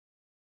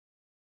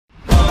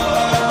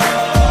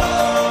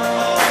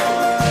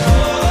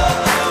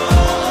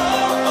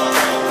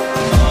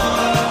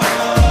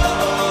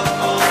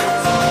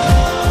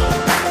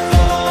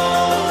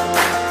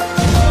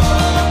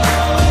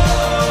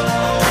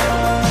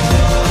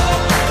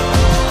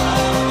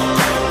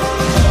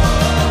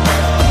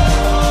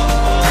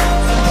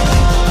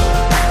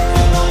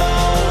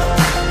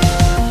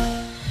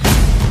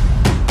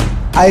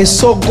I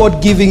saw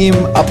God giving him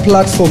a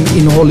platform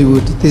in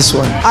Hollywood, this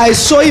one. I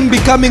saw him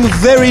becoming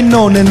very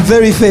known and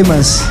very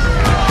famous.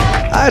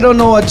 I don't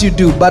know what you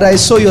do, but I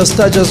saw your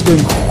star just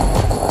going.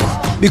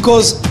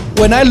 Because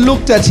when I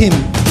looked at him,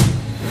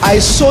 I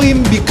saw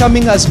him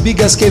becoming as big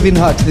as Kevin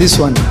Hart, this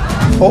one.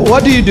 Oh,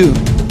 what do you do?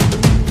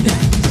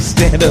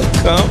 Stand-up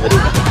comedy.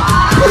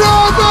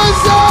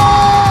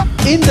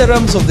 In the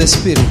realms of the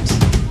spirit,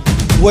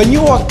 when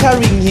you were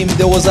carrying him,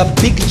 there was a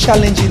big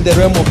challenge in the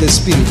realm of the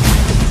spirit.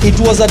 It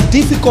was a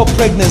difficult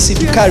pregnancy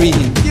to carry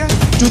him.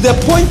 To the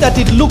point that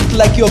it looked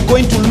like you're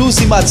going to lose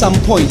him at some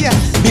point.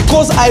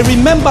 Because I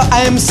remember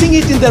I am seeing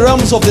it in the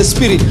realms of the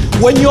spirit.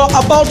 When you're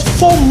about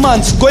 4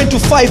 months, going to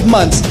 5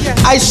 months,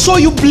 I saw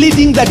you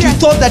bleeding that you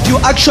thought that you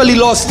actually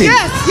lost him.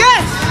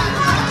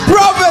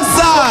 Prophesy!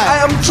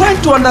 I am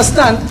trying to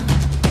understand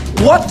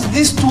what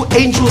these two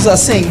angels are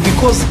saying,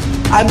 because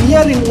I'm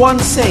hearing one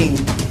saying,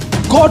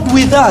 God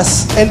with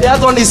us, and the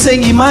other one is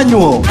saying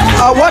Emmanuel.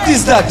 What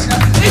is that?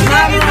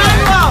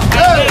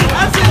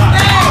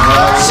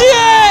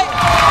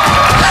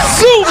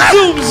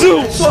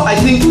 Zoom. So I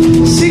think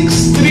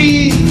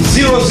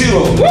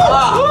 6300.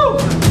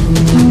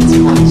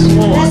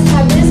 That's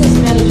my business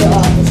manager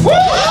office.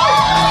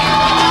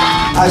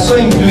 I saw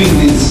him doing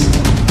this,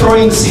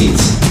 throwing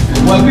seeds.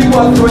 When people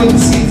are throwing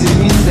seeds, it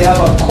means they have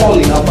a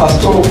calling, a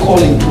pastoral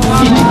calling to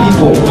feed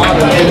people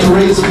and to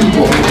raise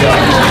people.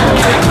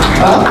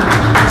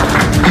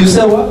 You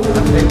said what?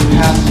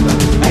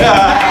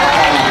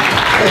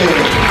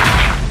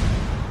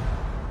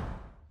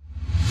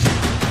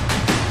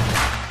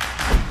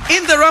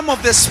 In the realm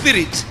of the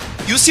spirit,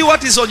 you see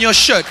what is on your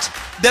shirt.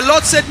 The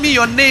Lord said me,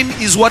 your name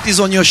is what is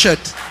on your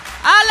shirt.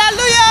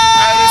 Hallelujah!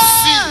 I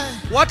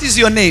receive. What is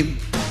your name?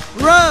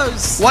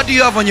 Rose. What do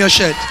you have on your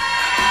shirt?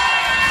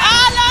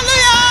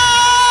 Hallelujah!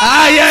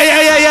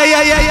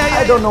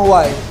 I don't know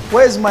why.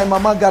 Where's my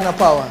Mama Ghana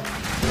power?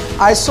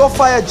 I saw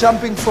fire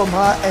jumping from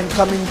her and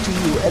coming to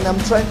you, and I'm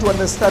trying to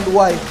understand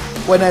why.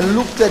 When I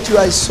looked at you,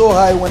 I saw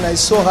her. When I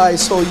saw her, I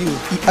saw you.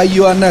 Are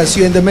you a nurse?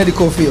 You're in the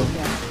medical field.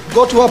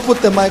 Go to her,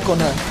 put the mic on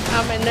her.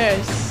 I'm a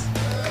nurse.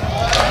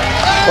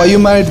 Were you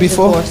married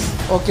before?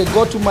 Divorced. Okay,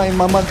 go to my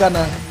Mama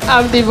Ghana.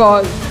 I'm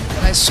divorced.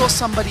 I saw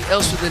somebody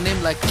else with a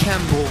name like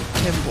Campbell.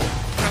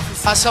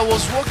 As I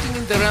was walking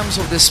in the realms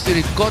of the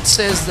spirit, God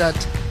says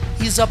that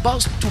He's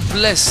about to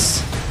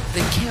bless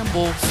the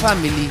Campbell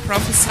family.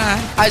 Prophesy.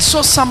 I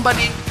saw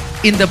somebody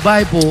in the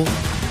Bible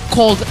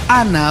called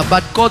Anna,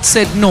 but God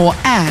said no,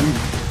 Anne.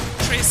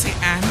 Tracy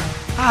Ann.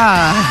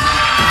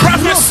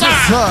 Prophesy.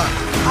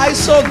 I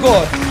saw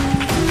God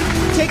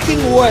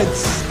taking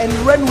words and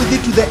ran with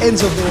it to the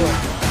ends of the world.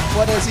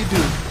 What does He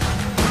do?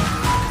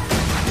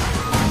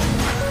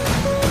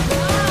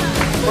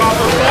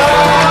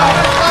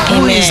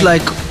 Who is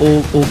like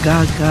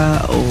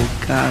Ogaga?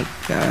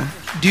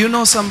 Do you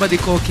know somebody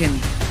called Kenny?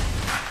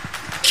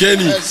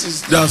 Kenny,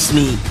 that's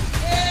me.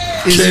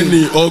 Is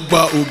Kenny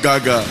Ogba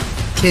Ogaga.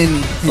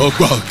 Kenny.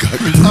 Ogba Ogaga.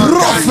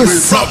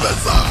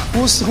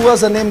 Who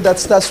has a name that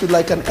starts with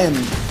like an M?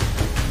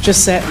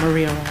 Josette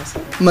Maria Rosa.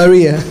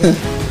 Maria.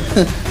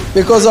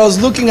 Because I was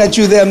looking at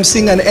you there, I'm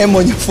seeing an M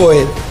on your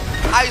forehead.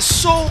 I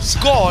saw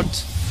God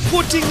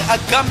putting a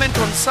garment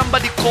on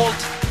somebody called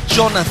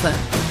Jonathan.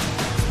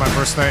 My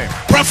first name.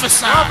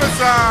 Prophesy.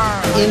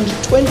 In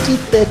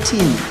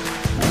 2013,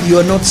 you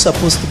are not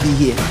supposed to be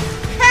here.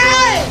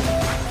 Hey!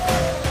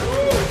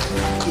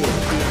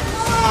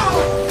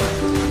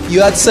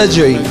 You had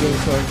surgery,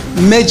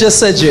 major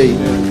surgery.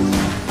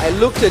 I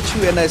looked at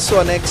you and I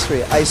saw an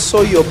x-ray. I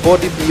saw your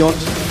body beyond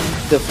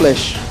the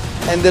flesh.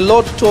 And the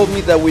Lord told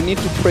me that we need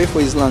to pray for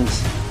his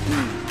lungs.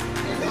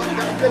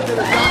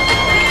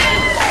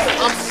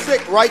 I'm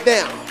sick right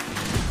now.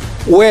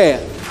 Where?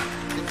 In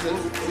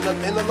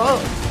the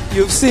lungs.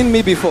 You've seen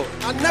me before.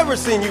 I've never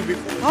seen you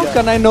before. How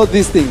can I know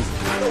these things?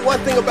 The one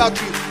thing about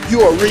you,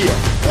 you are real.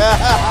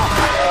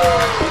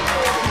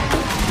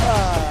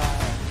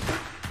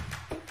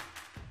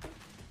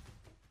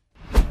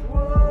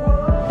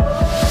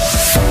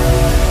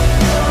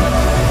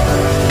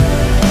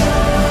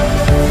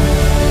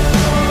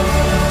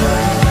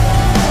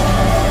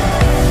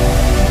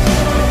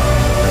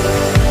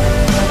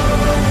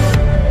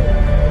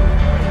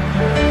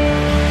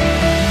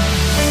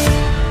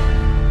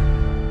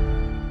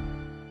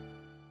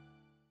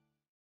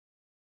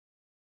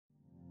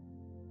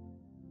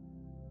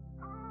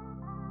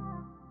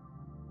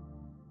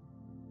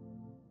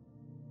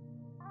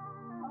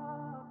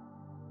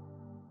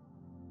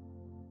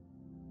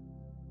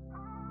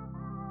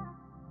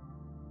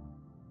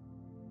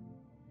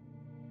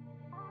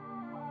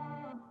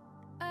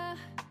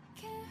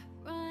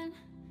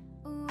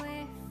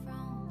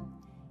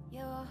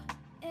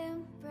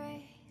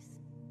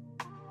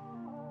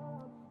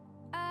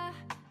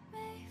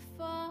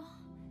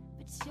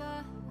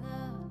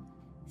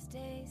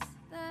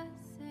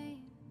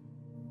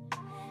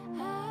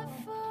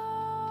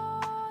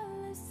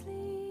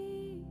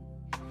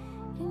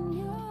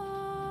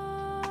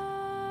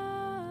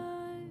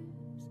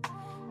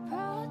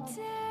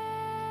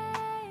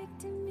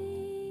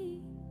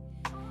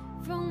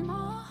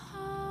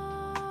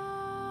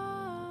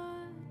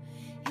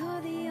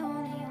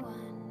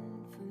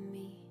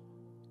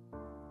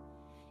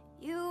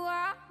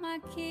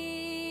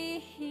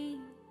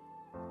 king.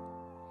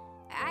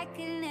 I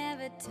can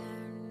never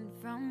turn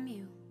from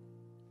you.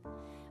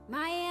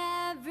 My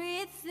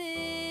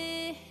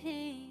everything,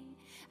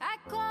 I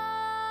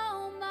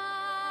call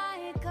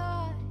my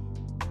God.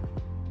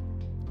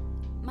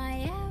 My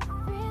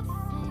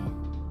everything,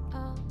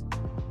 oh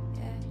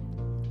yeah.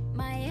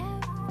 My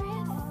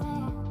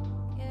everything,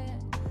 yeah.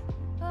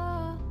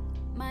 Oh,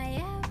 my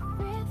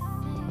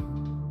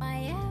everything, my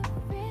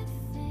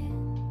everything.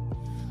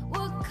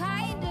 What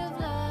kind of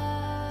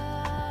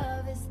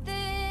love is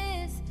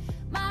this?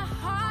 My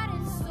heart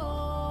and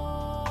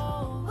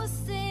soul will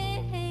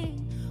sing.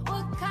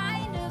 What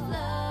kind of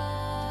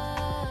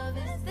love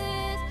is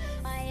this?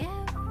 My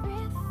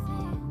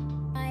everything,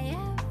 my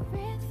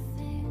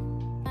everything,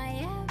 my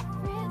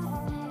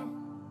everything.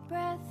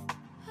 Breath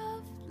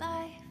of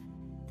life,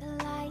 the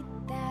light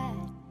that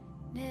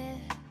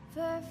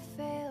never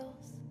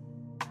fails.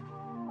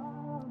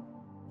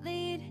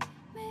 Lead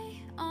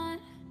me on,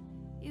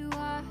 you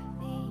are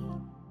the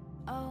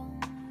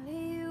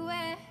only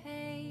way.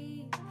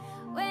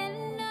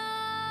 When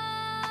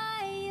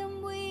I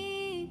am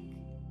weak,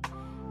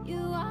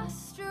 you are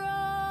strong.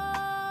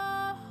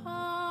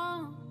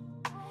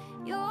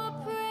 Your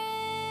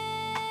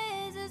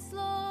presence,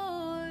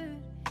 Lord,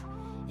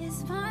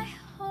 is my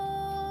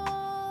hope.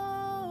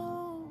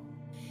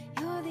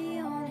 You're the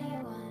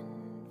only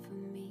one for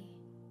me.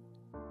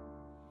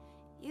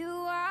 You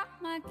are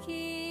my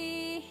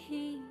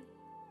king.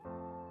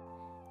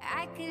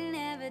 I can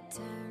never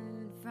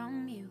turn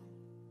from you.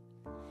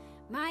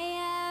 My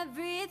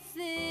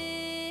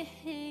everything,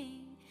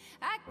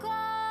 I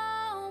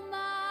call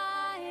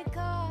my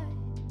God.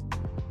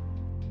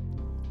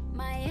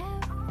 My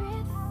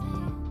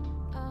everything,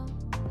 oh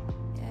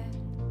yeah.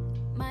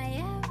 My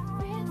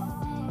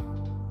everything,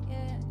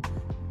 yeah.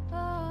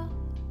 Oh,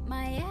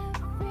 my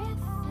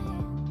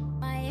everything,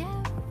 my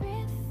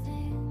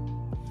everything.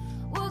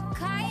 What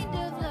kind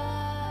of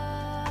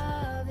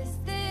love is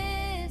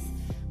this?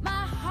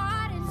 My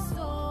heart and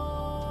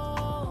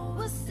soul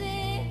will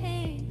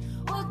sing.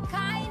 What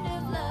kind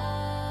of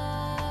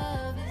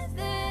love is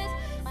this?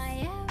 My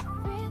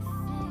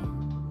everything,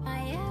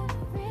 my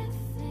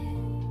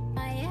everything,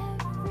 my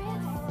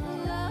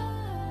everything.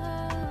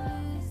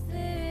 Love is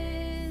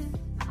this.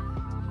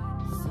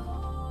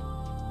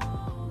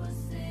 Soul will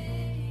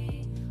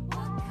sing.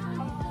 What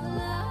kind of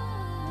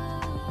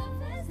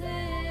love is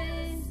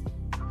this?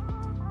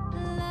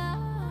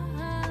 Love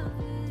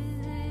is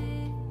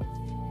this.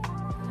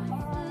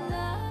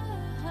 Love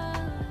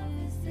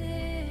is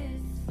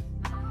this.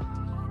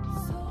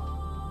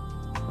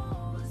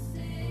 Soul will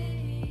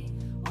sing.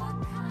 What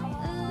kind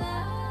of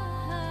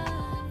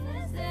love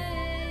is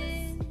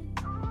this?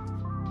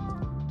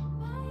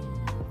 My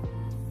everything,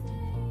 my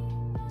everything.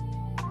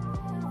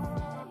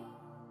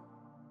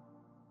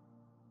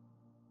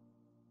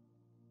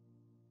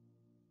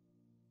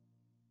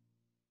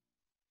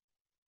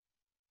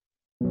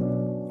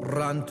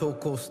 Ranto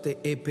coste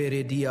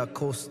eperedia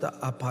costa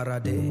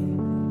aparade.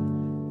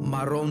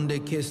 Maronde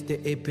keste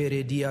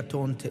eperedia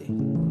tonte.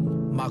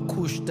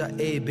 Makushta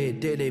ebe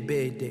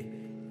delebede.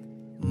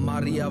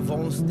 Maria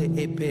vonste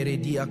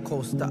eperedia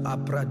costa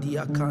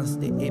apradia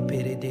canste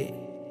eperede.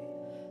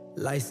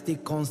 Laisti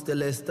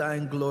constelesta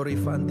in glory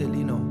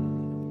fandelino.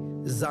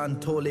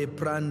 Zantole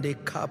prande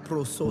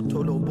capro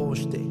sotolo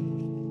boste.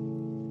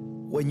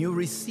 When you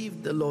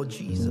received the Lord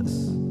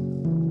Jesus,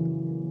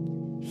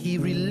 He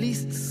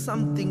released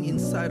something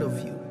inside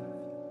of you.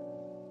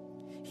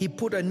 He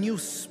put a new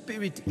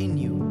spirit in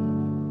you.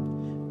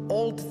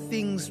 Old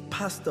things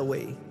passed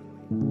away.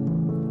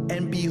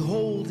 And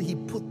behold, He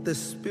put the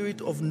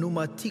spirit of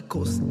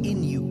pneumatikos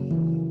in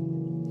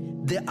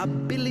you. The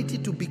ability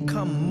to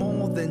become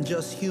more than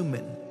just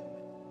human.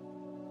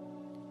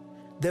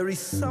 There is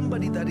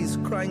somebody that is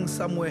crying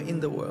somewhere in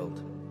the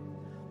world.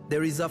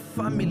 There is a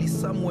family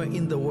somewhere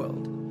in the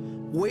world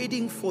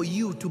waiting for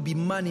you to be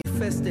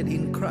manifested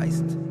in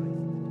Christ.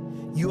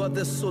 You are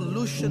the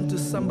solution to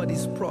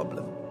somebody's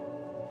problem.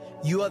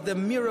 You are the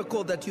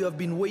miracle that you have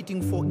been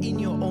waiting for in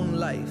your own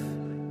life.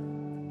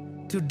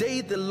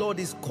 Today the Lord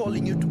is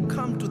calling you to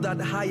come to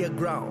that higher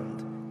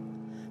ground,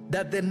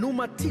 that the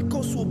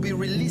pneumatikos will be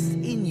released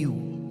in you,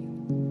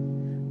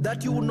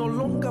 that you will no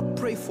longer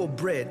pray for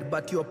bread,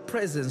 but your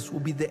presence will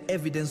be the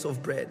evidence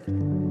of bread.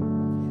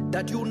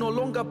 That you will no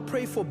longer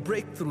pray for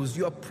breakthroughs,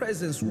 your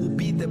presence will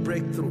be the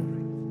breakthrough.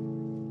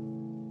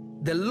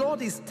 The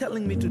Lord is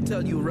telling me to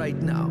tell you right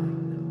now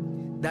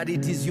that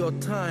it is your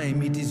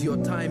time, it is your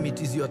time,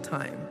 it is your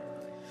time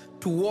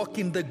to walk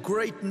in the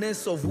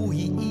greatness of who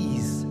He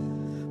is,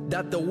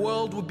 that the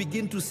world will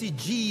begin to see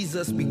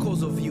Jesus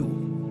because of you.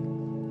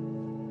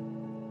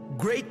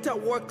 Greater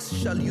works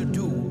shall you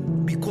do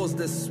because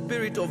the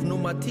spirit of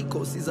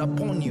pneumatikos is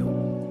upon you.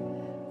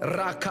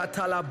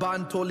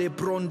 Rakatalabanto le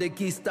bronde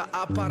kista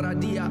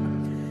aparadia.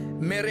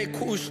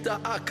 Merekushta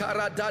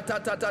akaradata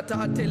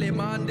tatata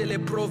telemande le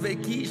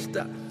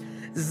provekista.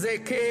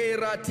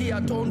 Zekera tia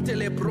tonte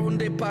le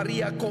bronde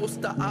paria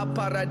costa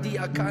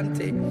aparadia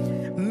cante.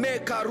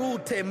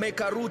 Mekarute,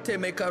 mekarute,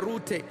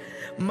 mekarute.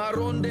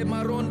 Maronde,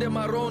 maronde,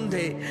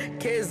 maronde.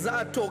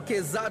 Kezato,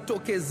 kezato,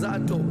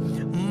 kezato.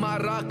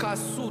 Maraka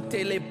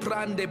sute le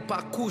prande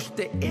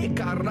pakushte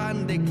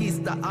ekarande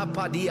kista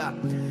apadia.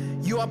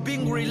 You are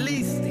being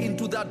released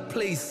into that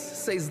place,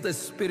 says the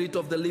Spirit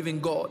of the living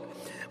God.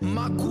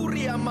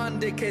 Makuria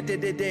mande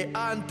kedede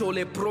anto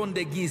le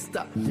pronde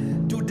gista.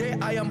 Today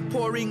I am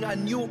pouring a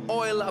new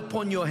oil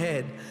upon your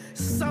head.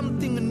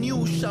 Something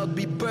new shall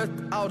be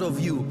birthed out of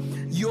you.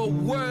 Your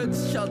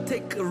words shall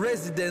take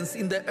residence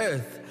in the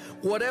earth.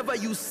 Whatever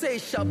you say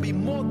shall be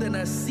more than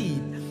a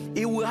seed.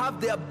 It will have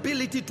the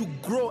ability to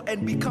grow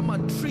and become a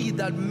tree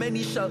that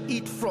many shall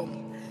eat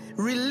from.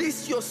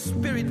 Release your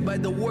spirit by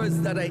the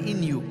words that are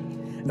in you.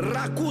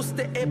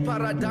 Rakuste e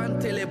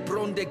paradante le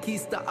pronde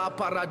kista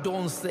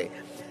aparadonse.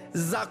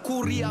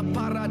 Zakuria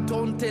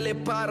paratonte le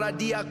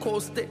paradia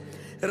coste.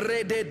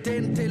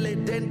 Rededente le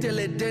dente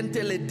le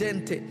dente le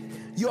dente.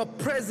 Your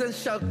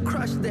presence shall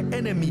crush the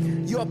enemy.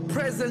 Your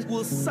presence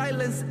will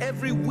silence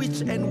every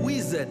witch and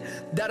wizard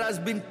that has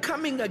been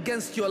coming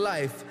against your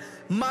life.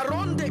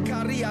 Maronde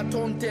caria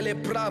tonte le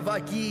prava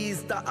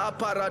sta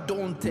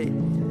aparadonte.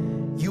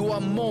 You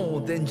are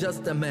more than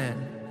just a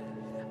man,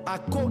 a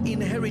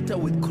co-inheritor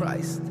with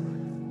Christ.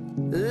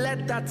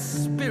 Let that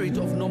spirit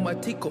of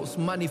nomatikos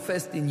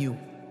manifest in you.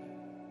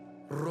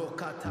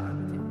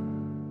 Rokatante.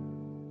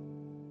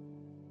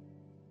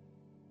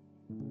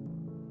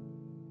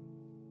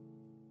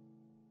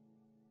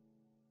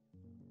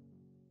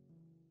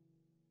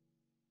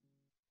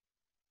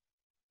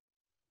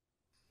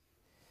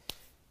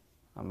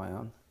 Am I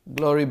on?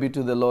 Glory be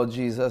to the Lord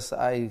Jesus.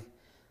 I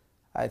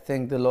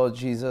thank the Lord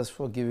Jesus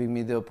for giving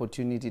me the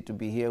opportunity to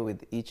be here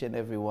with each and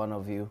every one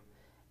of you.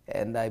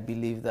 And I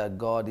believe that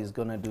God is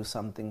going to do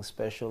something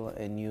special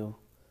and new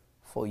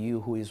for you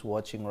who is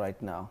watching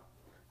right now.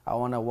 I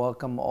want to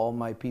welcome all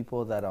my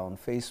people that are on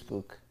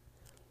Facebook,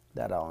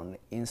 that are on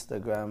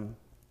Instagram,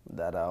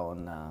 that are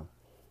on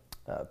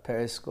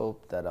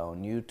Periscope, that are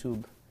on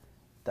YouTube,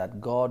 that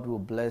God will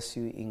bless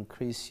you,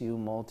 increase you,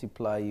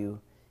 multiply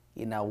you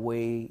in a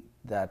way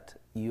that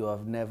you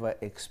have never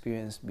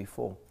experienced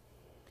before.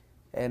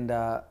 And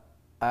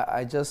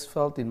I just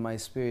felt in my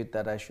spirit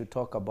that I should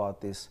talk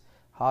about this,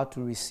 how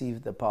to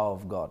receive the power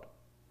of God.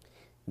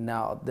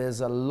 Now,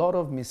 there's a lot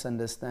of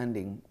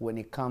misunderstanding when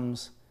it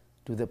comes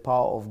to the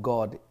power of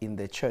God in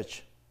the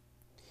church,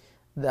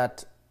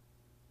 that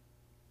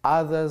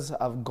others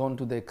have gone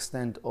to the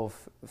extent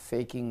of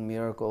faking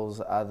miracles,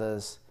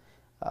 others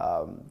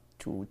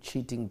to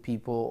cheating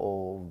people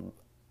or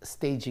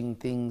staging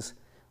things.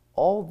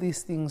 All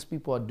these things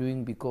people are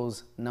doing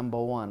because, number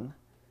one,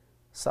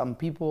 some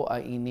people are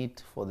in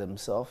it for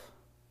themselves.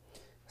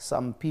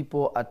 Some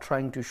people are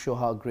trying to show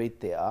how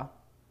great they are.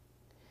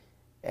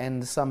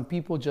 And some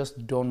people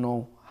just don't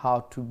know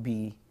how to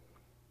be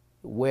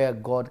where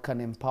God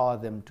can empower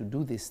them to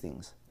do these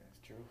things.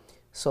 That's true.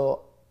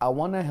 So I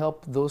want to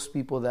help those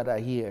people that are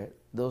here,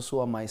 those who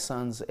are my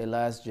sons,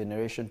 Elias'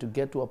 generation, to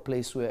get to a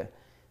place where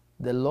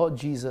the Lord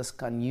Jesus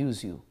can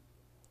use you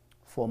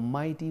for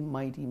mighty,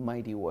 mighty,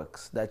 mighty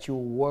works, that you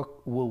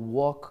will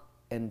walk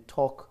and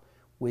talk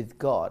with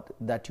God,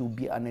 that you'll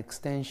be an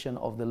extension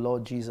of the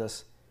Lord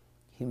Jesus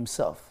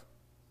himself.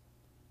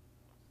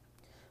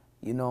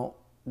 You know,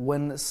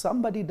 when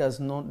somebody does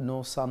not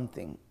know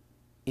something,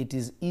 it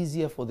is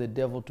easier for the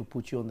devil to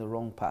put you on the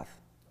wrong path.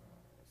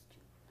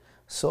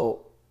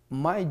 So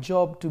my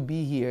job to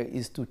be here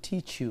is to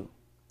teach you,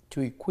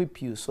 to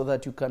equip you so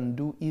that you can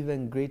do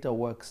even greater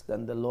works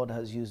than the Lord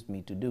has used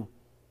me to do.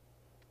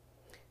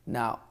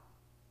 Now,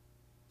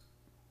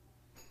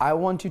 I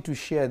want you to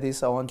share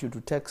this. I want you to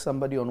text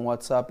somebody on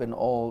WhatsApp and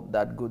all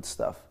that good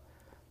stuff.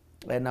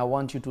 And I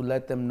want you to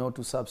let them know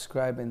to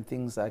subscribe and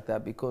things like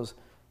that, because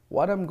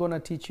what I'm going to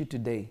teach you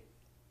today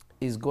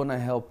is going to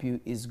help you,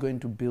 is going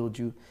to build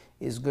you,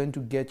 is going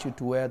to get you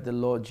to where the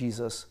Lord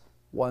Jesus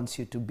wants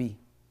you to be.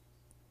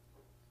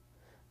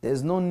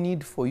 There's no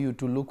need for you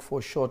to look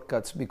for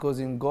shortcuts, because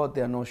in God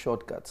there are no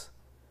shortcuts.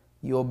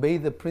 You obey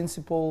the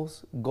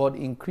principles, God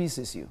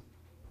increases you.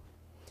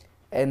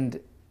 And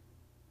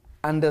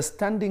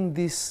understanding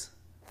this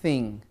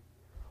thing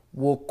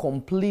will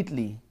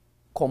completely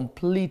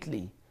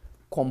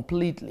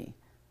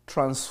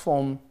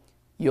transform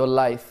your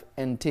life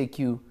and take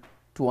you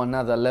to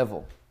another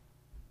level.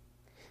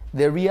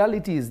 The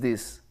reality is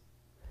this: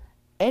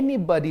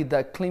 anybody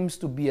that claims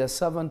to be a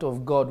servant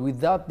of God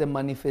without the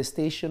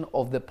manifestation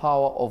of the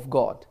power of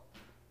God,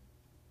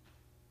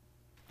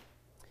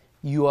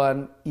 you are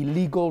an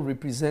illegal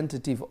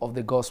representative of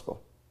the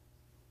gospel.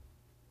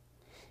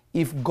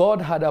 If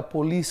God had a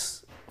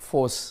police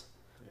force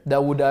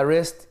that would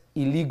arrest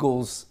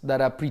illegals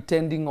that are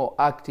pretending or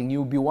acting,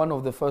 you'll be one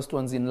of the first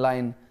ones in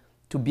line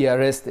to be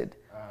arrested.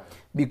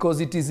 Because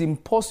it is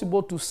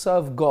impossible to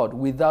serve God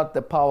without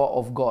the power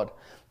of God.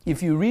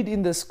 If you read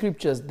in the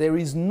scriptures, there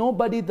is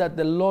nobody that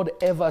the Lord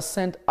ever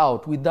sent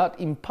out without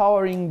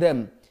empowering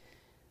them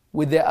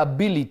with the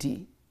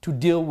ability to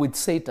deal with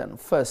Satan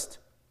first.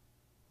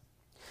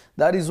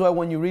 That is why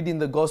when you read in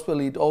the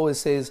gospel, it always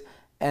says,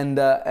 and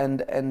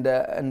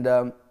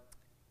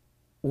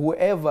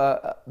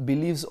whoever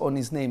believes on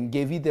his name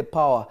gave you the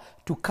power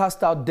to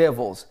cast out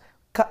devils.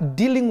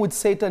 Dealing with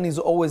Satan is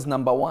always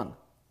number one.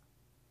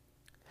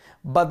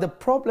 But the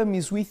problem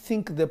is we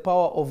think the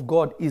power of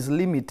God is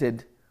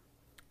limited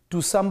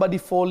to somebody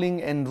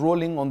falling and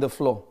rolling on the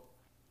floor.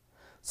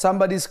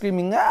 Somebody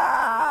screaming,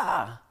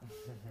 ah!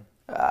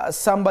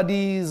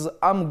 Somebody's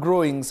arm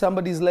growing,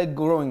 somebody's leg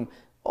growing.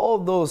 All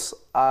those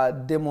are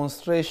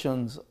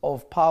demonstrations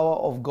of power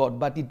of God,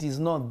 but it is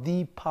not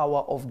the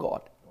power of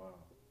God.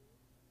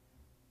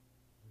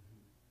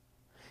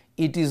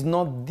 It is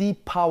not the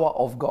power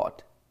of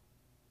God.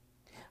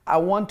 I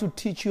want to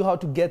teach you how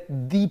to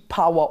get the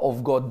power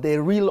of God,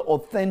 the real,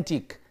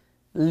 authentic,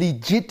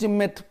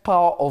 legitimate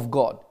power of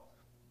God.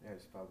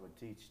 Yes, Papa,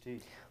 teach.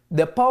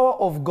 The power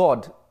of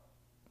God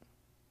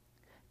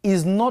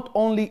is not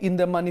only in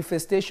the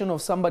manifestation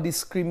of somebody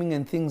screaming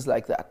and things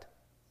like that.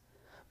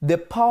 The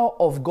power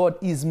of God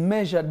is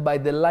measured by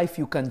the life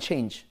you can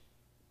change.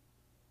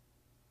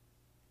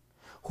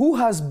 Who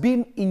has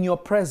been in your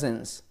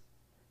presence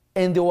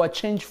and they were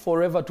changed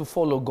forever to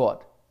follow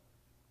God?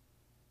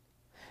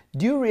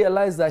 Do you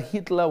realize that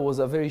Hitler was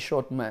a very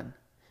short man,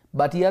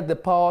 but he had the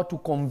power to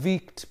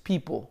convict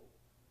people,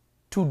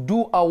 to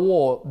do a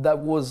war that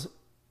was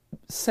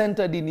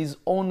centered in his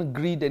own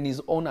greed and his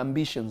own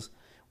ambitions,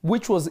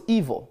 which was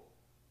evil.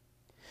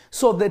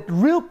 So that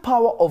real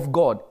power of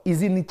God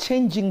is in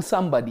changing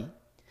somebody,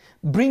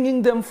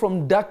 bringing them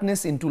from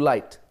darkness into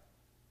light.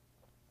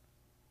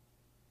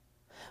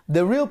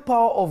 The real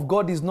power of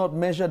God is not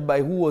measured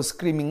by who was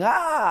screaming,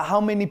 how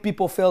many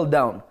people fell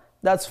down.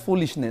 That's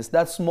foolishness.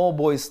 That's small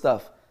boy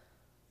stuff.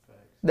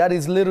 That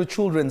is little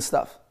children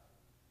stuff.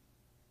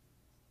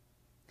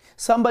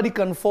 Somebody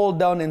can fall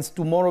down and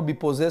tomorrow be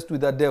possessed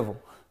with a devil.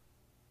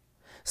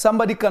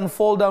 Somebody can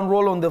fall down,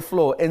 roll on the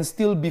floor and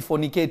still be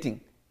fornicating.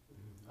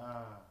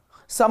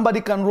 Somebody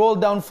can roll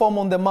down, foam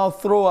on the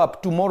mouth, throw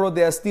up. Tomorrow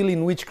they are still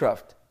in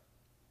witchcraft.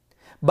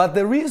 But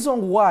the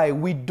reason why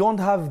we don't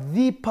have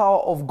the power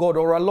of God,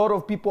 or a lot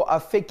of people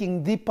are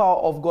faking the power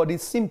of God,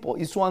 is simple.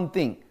 It's one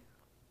thing.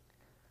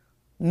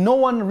 No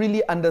one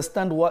really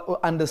understands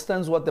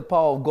what the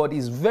power of God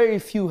is. Very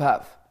few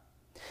have.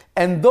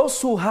 And those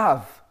who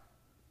have,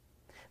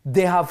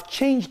 they have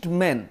changed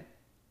men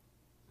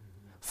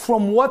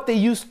from what they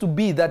used to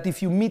be, that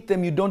if you meet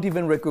them, you don't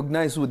even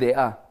recognize who they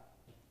are.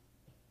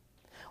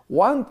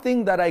 One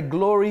thing that I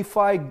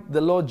glorify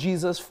the Lord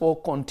Jesus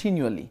for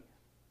continually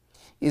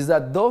is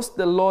that those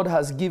the Lord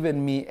has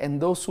given me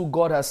and those who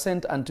God has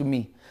sent unto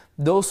me,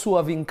 those who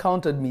have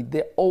encountered me,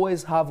 they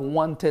always have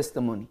one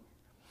testimony.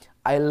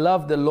 I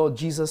love the Lord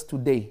Jesus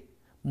today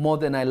more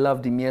than I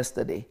loved him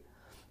yesterday.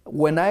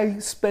 When I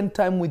spent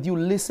time with you,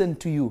 listened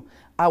to you,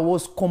 I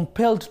was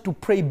compelled to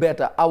pray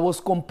better. I was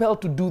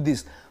compelled to do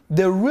this.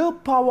 The real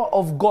power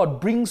of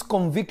God brings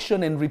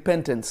conviction and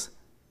repentance.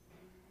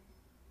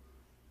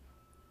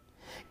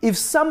 If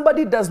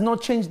somebody does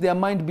not change their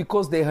mind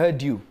because they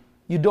heard you,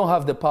 you don't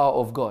have the power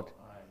of God.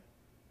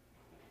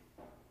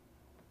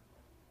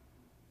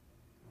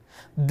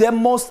 The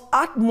most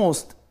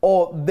utmost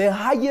or the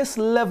highest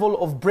level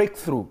of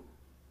breakthrough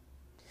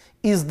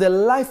is the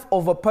life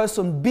of a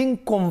person being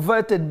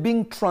converted,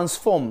 being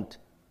transformed,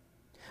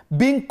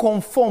 being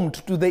conformed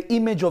to the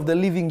image of the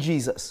living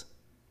Jesus.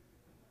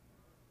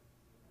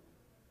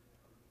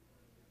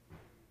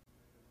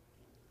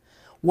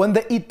 When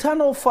the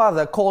eternal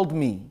Father called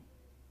me,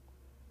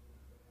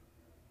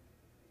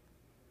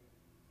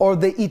 or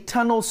the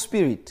eternal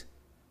Spirit,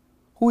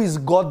 who is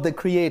God the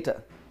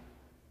Creator,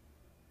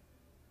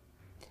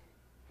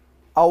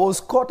 I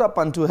was caught up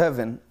unto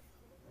heaven,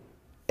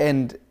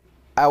 and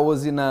I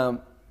was in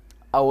a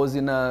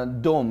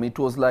dome. It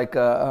was like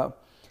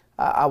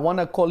I want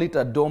to call it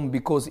a dome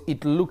because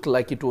it looked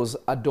like it was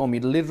a dome.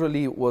 It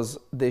literally was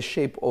the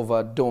shape of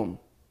a dome.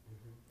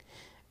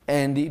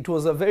 And it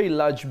was a very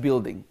large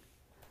building.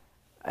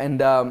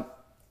 And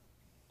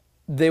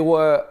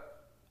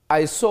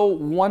I saw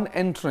one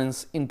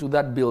entrance into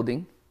that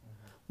building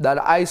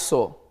that I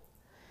saw.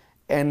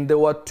 And there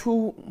were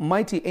two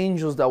mighty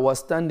angels that were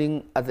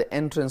standing at the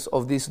entrance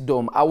of this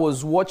dome. I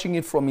was watching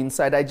it from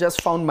inside. I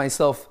just found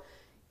myself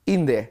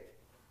in there.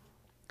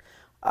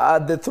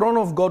 The throne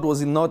of God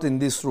was not in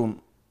this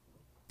room.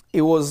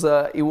 It was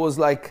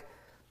like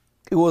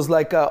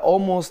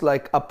almost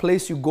like a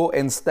place you go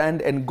and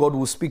stand and God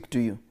will speak to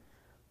you.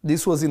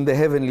 This was in the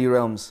heavenly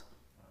realms.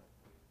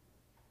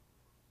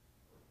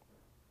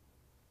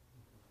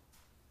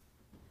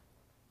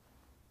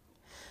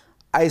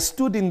 I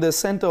stood in the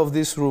center of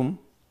this room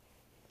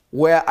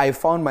where I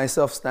found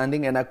myself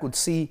standing, and I could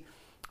see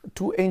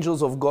two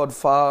angels of God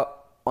far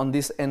on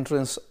this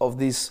entrance of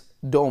this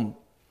dome.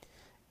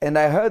 And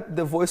I heard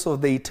the voice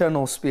of the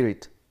eternal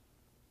Spirit.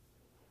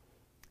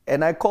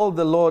 And I called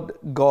the Lord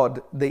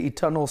God the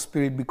eternal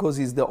Spirit because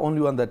he's the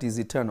only one that is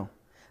eternal.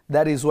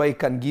 That is why he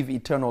can give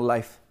eternal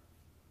life.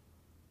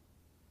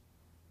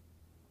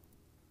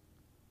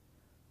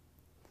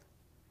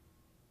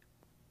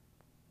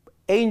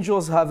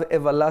 Angels have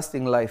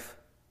everlasting life.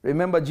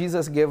 Remember,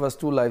 Jesus gave us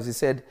two lives. He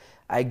said,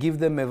 I give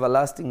them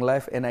everlasting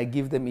life and I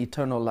give them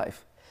eternal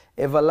life.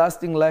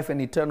 Everlasting life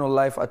and eternal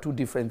life are two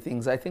different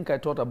things. I think I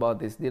taught about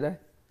this, did I?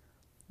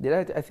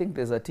 I think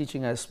there's a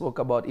teaching I spoke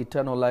about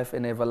eternal life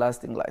and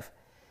everlasting life.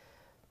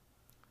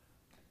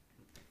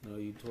 No,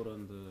 you taught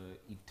on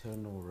the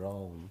eternal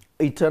realm.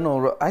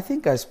 I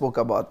think I spoke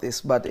about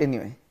this, but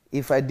anyway,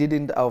 if I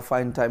didn't, I'll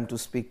find time to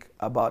speak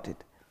about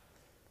it.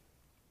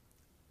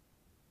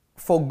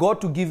 For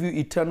God to give you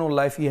eternal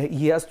life,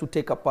 he has to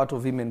take a part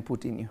of him and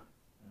put in you,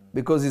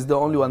 because he's the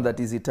only one that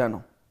is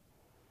eternal.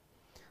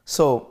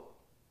 So,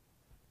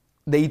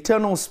 the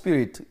eternal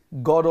spirit,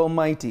 God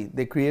Almighty,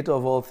 the creator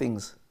of all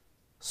things,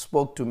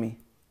 spoke to me.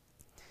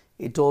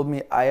 He told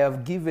me, I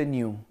have given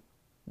you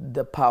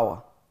the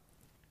power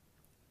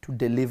to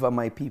deliver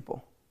my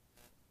people.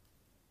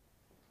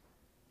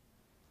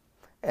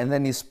 And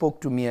then he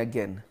spoke to me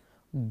again.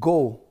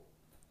 Go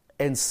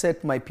and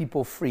set my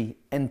people free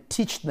and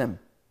teach them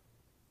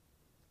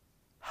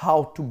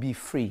how to be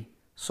free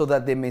so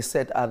that they may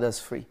set others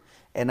free.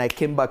 And I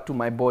came back to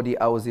my body.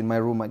 I was in my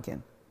room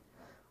again.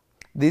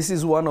 This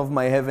is one of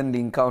my heavenly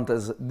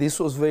encounters. This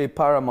was very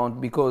paramount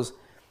because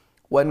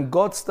when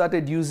God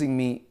started using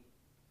me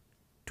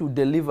to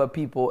deliver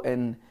people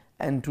and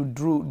to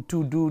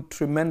do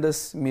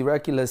tremendous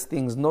miraculous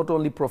things, not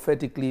only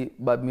prophetically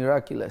but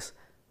miraculous,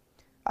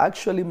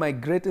 actually my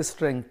greatest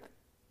strength,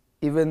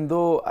 even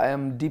though I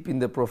am deep in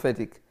the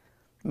prophetic,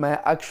 my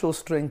actual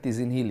strength is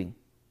in healing.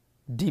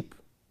 Deep.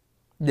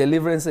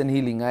 Deliverance and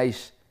healing,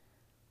 Aish.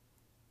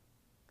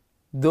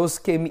 Those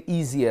came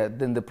easier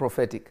than the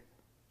prophetic.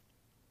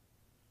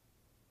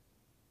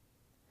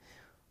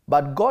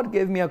 But God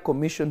gave me a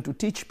commission to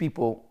teach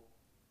people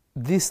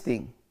this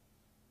thing.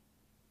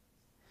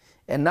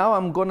 And now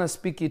I'm gonna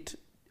speak it.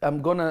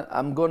 I'm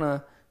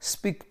gonna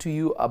speak to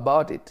you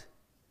about it.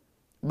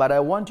 But I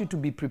want you to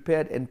be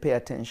prepared and pay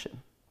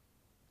attention.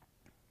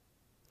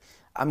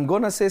 I'm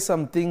gonna say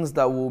some things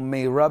that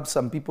may rub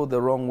some people the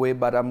wrong way,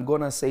 but I'm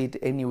gonna say it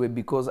anyway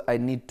because I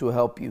need to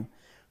help you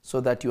so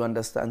that you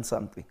understand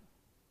something.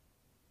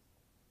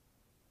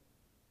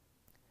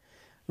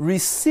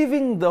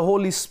 Receiving the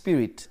Holy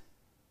Spirit.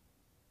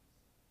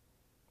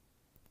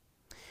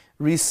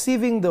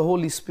 Receiving the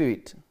Holy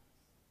Spirit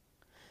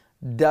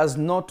does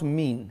not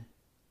mean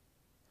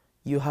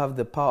you have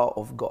the power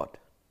of God.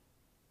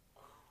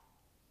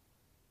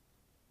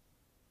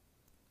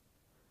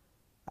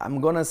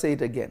 I'm going to say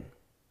it again.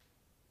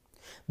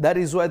 That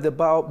is why the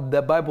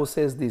Bible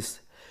says this.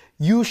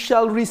 You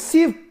shall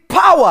receive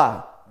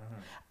power.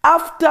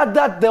 After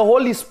that, the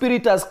Holy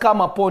Spirit has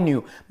come upon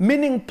you.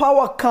 Meaning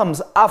power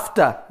comes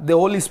after the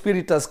Holy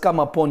Spirit has come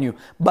upon you.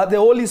 But the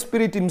Holy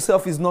Spirit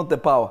himself is not the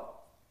power.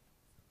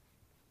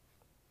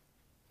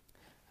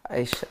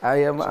 I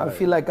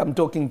feel like I'm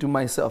talking to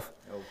myself.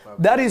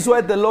 That is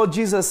why the Lord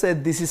Jesus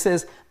said this. He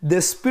says,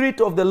 the Spirit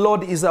of the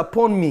Lord is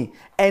upon me,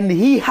 and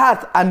he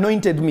hath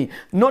anointed me.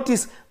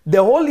 Notice,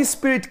 the Holy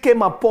Spirit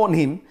came upon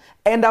him,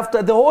 and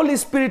after the Holy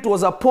Spirit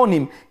was upon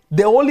him,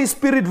 the Holy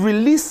Spirit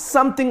released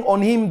something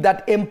on him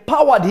that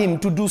empowered him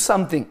to do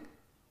something.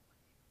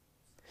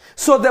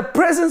 So the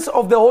presence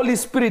of the Holy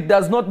Spirit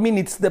does not mean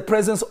it's the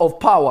presence of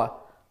power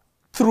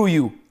through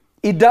you.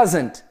 It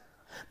doesn't.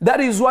 That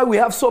is why we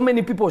have so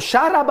many people,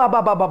 zero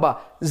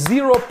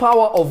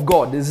power of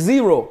God,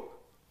 zero.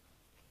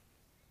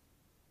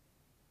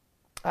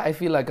 I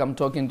feel like I'm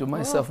talking to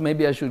myself.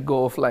 Maybe I should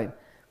go offline.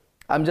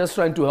 I'm just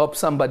trying to help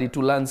somebody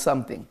to learn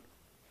something.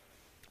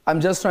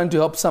 I'm just trying to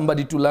help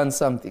somebody to learn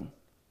something.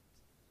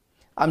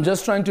 I'm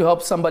just trying to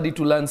help somebody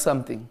to learn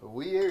something.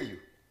 We hear you.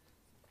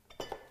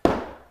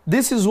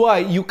 This is why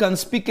you can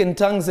speak in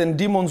tongues and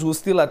demons will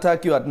still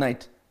attack you at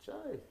night.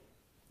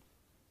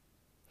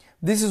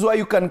 This is why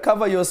you can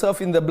cover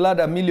yourself in the blood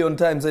 1,000,000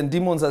 times and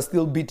demons are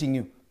still beating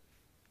you.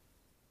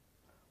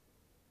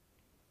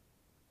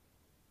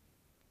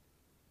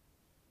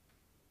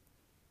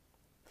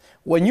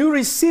 When you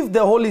receive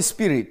the Holy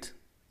Spirit,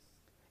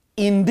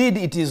 indeed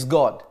it is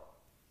God.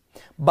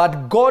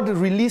 But God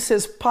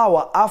releases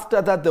power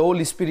after that the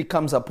Holy Spirit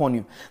comes upon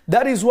you.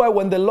 That is why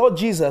when the Lord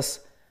Jesus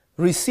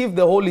received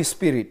the Holy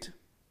Spirit,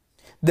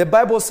 the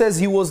Bible says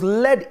he was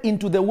led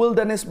into the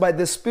wilderness by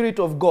the Spirit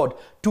of God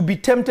to be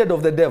tempted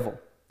of the devil.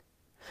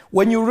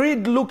 When you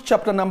read Luke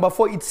chapter number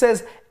 4, it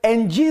says,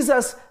 and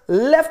Jesus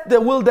left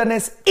the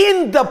wilderness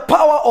in the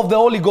power of the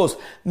Holy Ghost.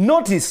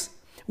 Notice,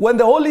 when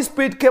the Holy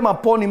Spirit came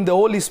upon him, the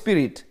Holy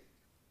Spirit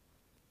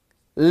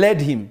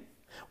led him.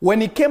 When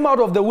he came out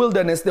of the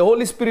wilderness, the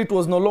Holy Spirit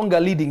was no longer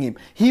leading him.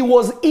 He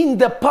was in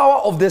the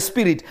power of the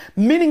Spirit,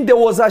 meaning there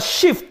was a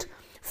shift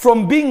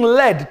from being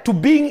led to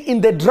being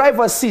in the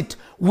driver's seat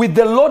with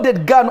the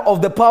loaded gun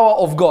of the power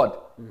of God.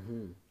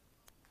 Mm-hmm.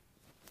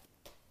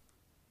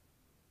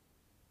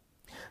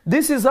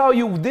 This is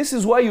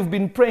why you've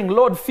been praying,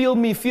 Lord, fill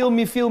me, fill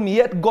me, fill me,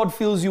 yet God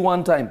fills you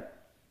one time.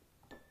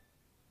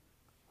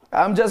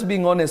 I'm just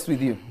being honest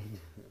with you.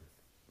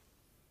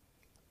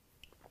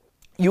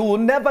 You will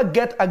never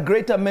get a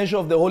greater measure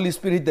of the Holy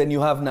Spirit than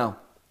you have now.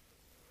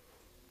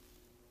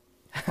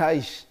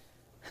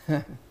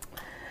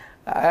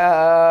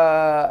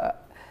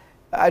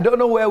 I don't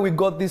know where we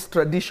got this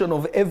tradition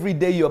of every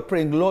day you're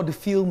praying, Lord,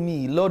 fill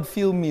me, Lord,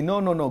 fill me. No,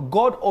 no, no.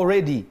 God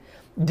already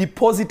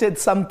deposited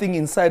something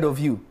inside of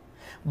you.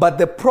 But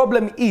the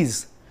problem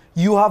is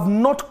you have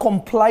not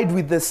complied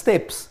with the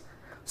steps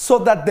so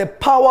that the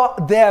power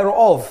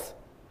thereof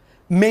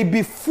may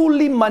be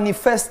fully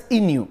manifest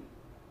in you.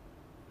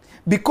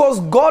 Because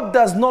God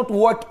does not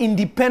work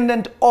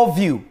independent of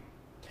you.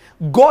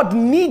 God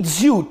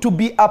needs you to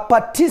be a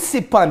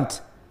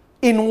participant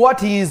in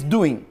what he is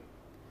doing.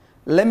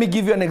 Let me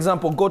give you an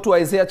example. Go to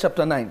Isaiah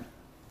chapter 9.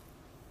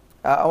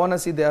 I want to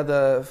see the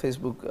other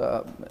Facebook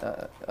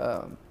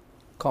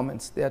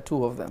comments. There are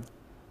two of them.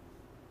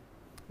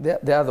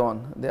 The other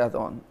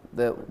one.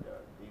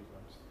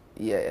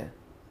 Yeah.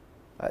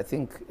 I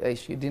think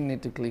you didn't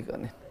need to click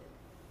on it.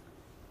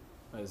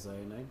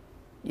 Isaiah 9?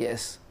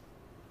 Yes.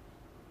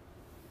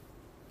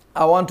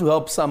 I want to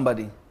help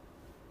somebody.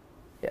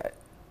 Yeah.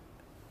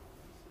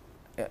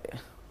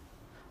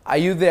 Are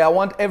you there? I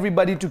want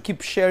everybody to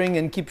keep sharing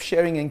and keep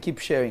sharing and keep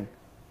sharing.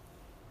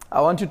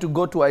 I want you to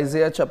go to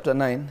Isaiah chapter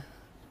 9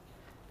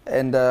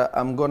 and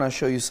I'm going to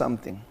show you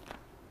something.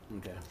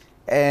 Okay.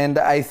 And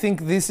I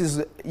think this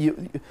is,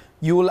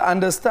 you will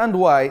understand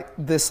why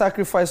the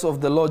sacrifice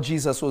of the Lord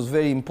Jesus was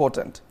very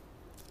important.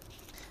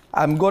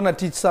 I'm going to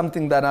teach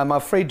something that I'm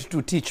afraid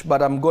to teach,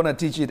 but I'm going to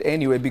teach it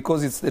anyway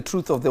because it's the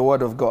truth of the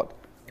Word of God.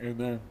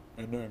 Amen.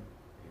 Amen.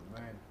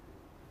 Amen.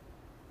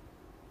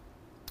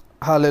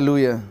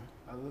 Hallelujah.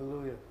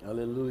 Hallelujah.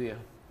 Hallelujah.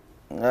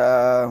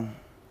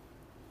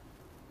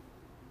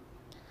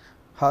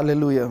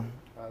 Hallelujah.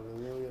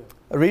 Hallelujah.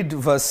 Read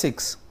verse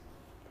 6.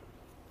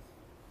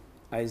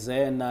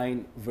 Isaiah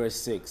 9, verse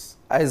 6.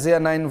 Isaiah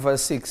 9,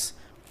 verse 6.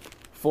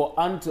 For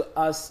unto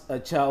us a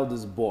child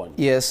is born.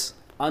 Yes.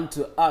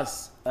 Unto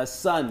us a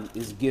son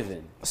is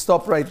given.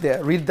 Stop right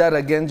there. Read that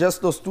again,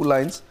 just those two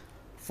lines.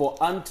 For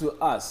unto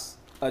us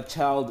a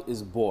child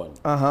is born.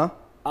 Uh-huh.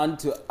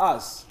 Unto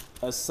us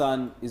a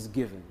son is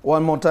given.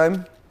 One more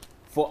time.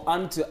 For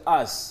unto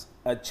us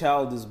a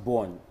child is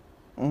born.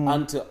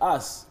 Unto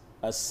us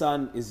a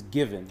son is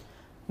given.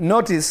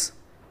 Notice,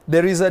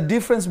 there is a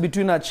difference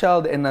between a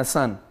child and a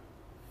son.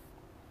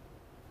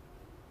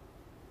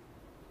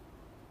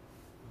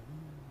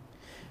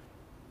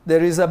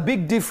 There is a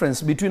big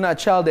difference between a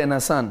child and a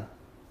son.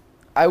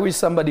 I wish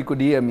somebody could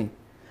hear me.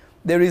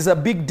 There is a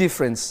big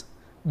difference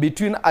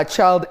between a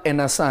child and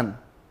a son.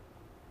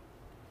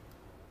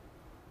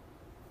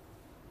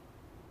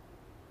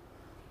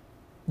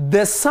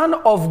 The Son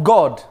of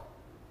God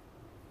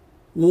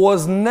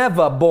was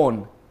never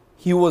born.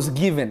 He was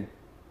given.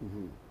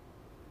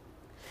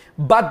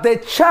 But the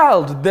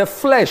child, the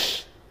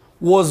flesh,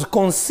 was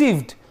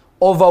conceived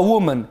of a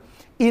woman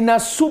in a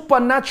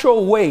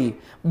supernatural way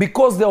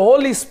because the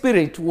Holy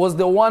Spirit was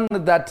the one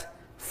that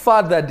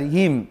fathered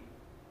him.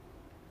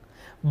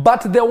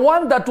 But the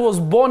one that was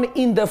born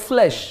in the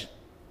flesh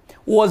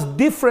was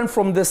different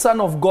from the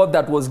Son of God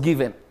that was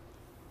given.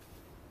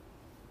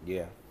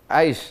 Yeah.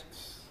 Aish.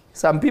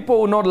 Some people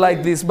will not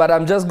like this, but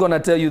I'm just going to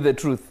tell you the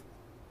truth.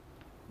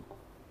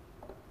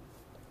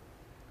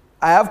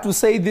 I have to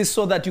say this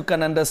so that you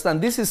can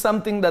understand. This is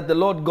something that the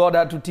Lord God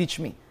had to teach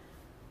me.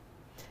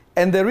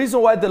 And the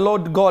reason why the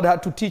Lord God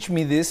had to teach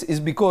me this is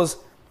because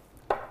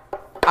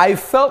I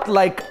felt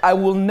like I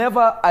will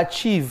never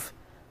achieve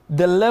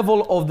the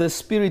level of the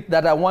Spirit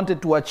that I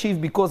wanted to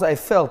achieve because I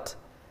felt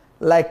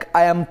like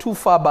I am too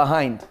far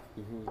behind.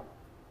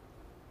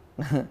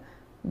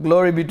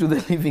 Glory be to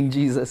the living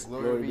Jesus.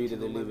 Glory be to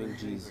the living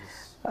Jesus.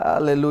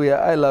 Hallelujah.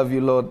 I love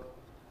you, Lord.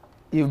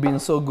 You've been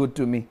so good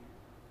to me.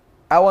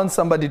 I want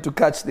somebody to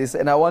catch this,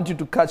 and I want you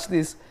to catch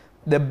this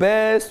the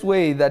best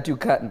way that you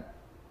can.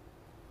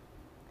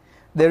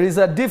 There is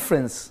a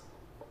difference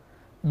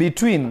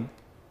between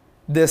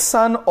the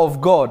Son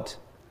of God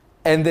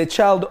and the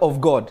child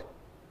of God.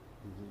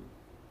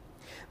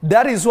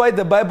 That is why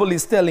the Bible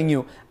is telling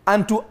you,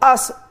 unto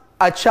us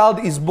a child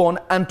is born,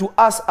 unto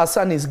us a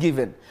son is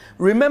given.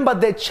 Remember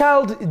the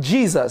child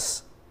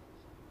Jesus.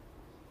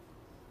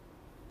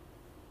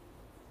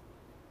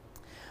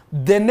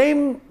 The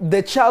name,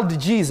 the child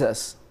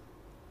Jesus.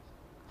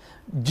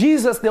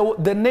 Jesus,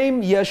 the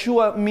name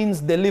Yeshua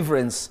means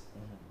deliverance.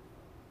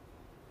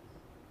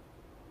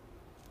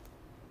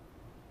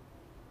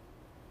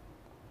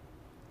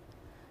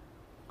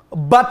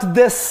 But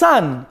the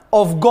Son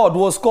of God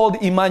was called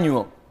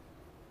Emmanuel.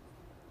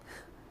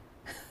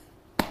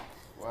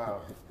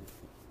 Wow.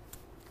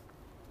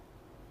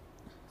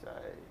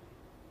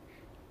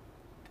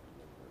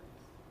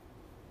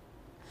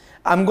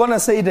 I'm going to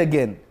say it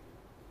again.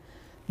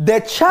 The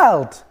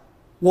child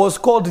was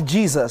called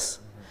Jesus.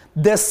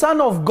 The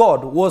Son of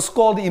God was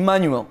called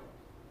Emmanuel.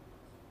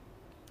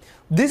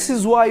 This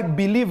is why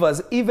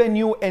believers, even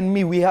you and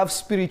me, we have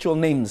spiritual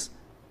names.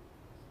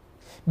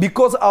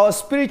 Because our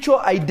spiritual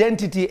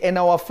identity and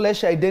our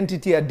flesh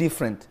identity are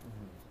different.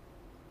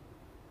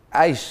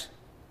 Aish.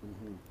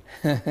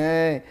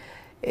 Let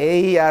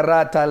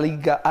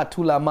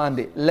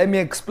me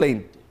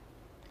explain.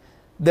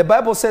 The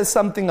Bible says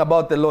something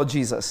about the Lord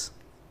Jesus.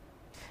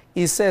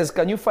 It says,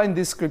 can you find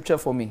this scripture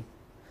for me?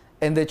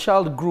 And the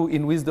child grew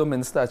in wisdom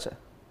and stature.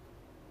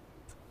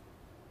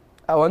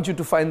 I want you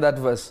to find that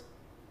verse.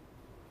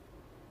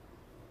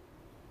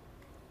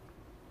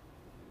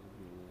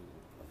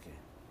 Okay.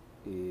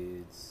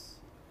 It's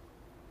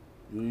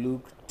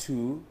Luke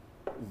 2,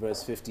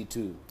 verse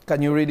 52.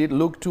 Can you read it?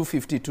 Luke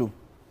 2:52.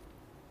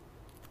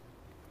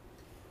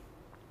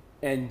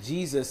 And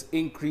Jesus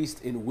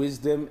increased in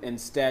wisdom and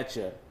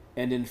stature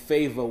and in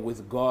favor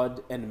with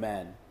God and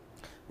man.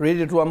 Read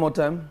it one more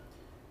time.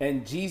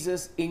 And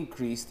Jesus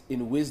increased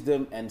in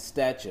wisdom and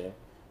stature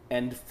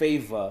and in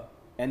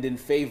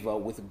favor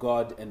with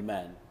God and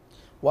man.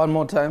 One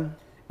more time.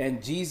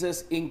 And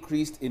Jesus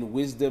increased in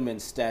wisdom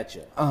and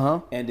stature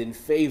and in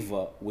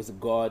favor with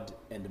God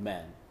and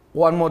man.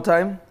 One more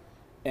time.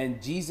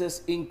 And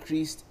Jesus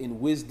increased in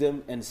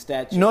wisdom and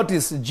stature.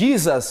 Notice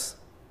Jesus,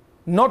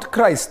 not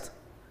Christ.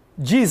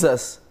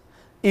 Jesus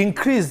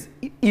increased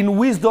in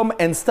wisdom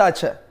and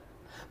stature,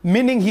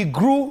 meaning he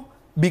grew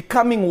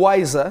becoming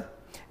wiser,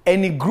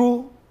 and he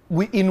grew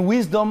in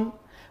wisdom.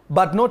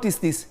 But notice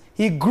this,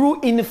 he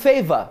grew in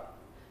favor,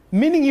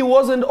 meaning he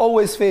wasn't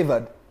always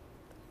favored.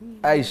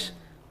 Aish,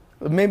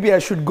 maybe I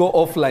should go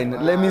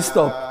offline. Let me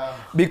stop.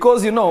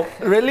 Because,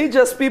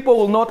 religious people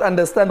will not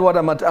understand what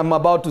I'm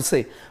about to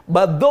say.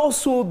 But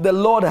those who the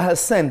Lord has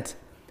sent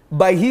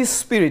by his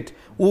Spirit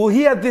will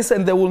hear this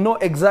and they will know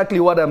exactly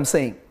what I'm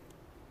saying.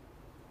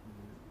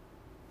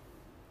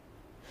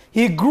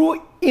 He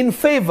grew in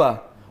favor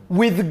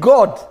with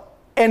God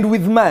and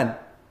with man.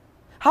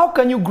 How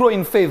can you grow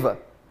in favor?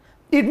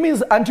 It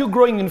means, aren't you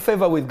growing in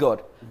favor with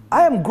God?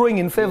 I am growing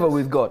in favor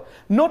with God.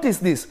 Notice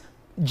this.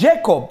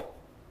 Jacob,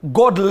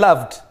 God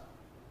loved.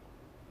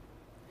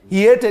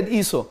 He hated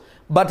Esau.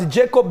 But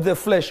Jacob, the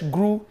flesh,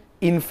 grew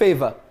in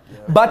favor. Yeah.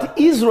 But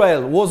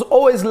Israel was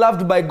always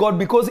loved by God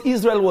because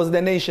Israel was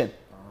the nation.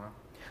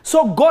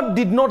 So God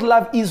did not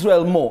love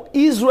Israel more.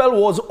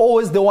 Israel was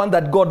always the one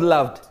that God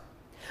loved.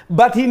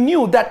 But he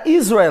knew that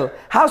Israel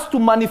has to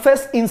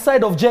manifest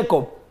inside of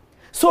Jacob.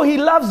 So he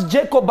loves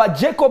Jacob, but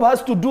Jacob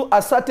has to do a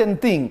certain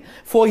thing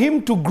for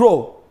him to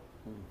grow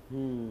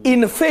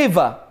in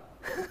favor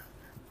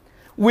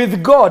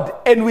with God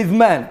and with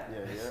man.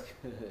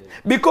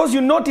 Because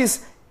you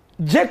notice,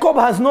 Jacob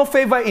has no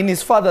favor in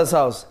his father's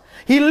house.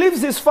 He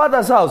leaves his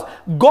father's house.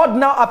 God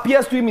now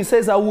appears to him. He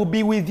says, I will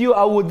be with you.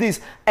 I will this.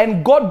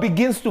 And God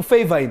begins to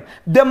favor him.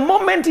 The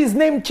moment his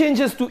name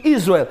changes to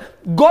Israel,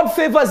 God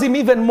favors him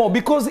even more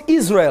because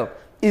Israel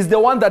is the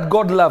one that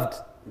God loved.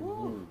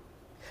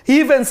 He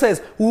even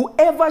says,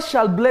 whoever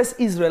shall bless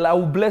Israel, I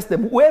will bless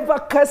them. Whoever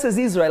curses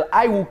Israel,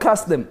 I will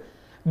curse them.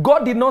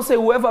 God did not say,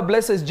 whoever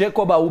blesses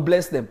Jacob, I will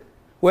bless them.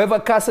 Whoever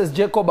curses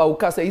Jacob, I will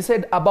curse them. He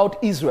said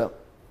about Israel.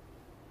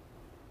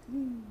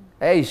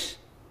 Eish.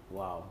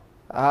 Wow.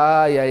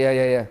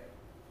 Yeah.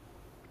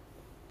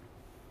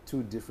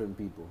 Two different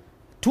people.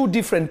 Two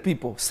different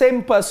people.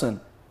 Same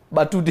person,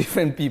 but two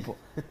different people.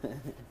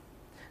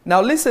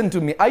 Now listen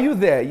to me. Are you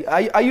there?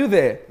 Are you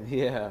there?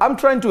 Yeah. I'm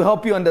trying to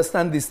help you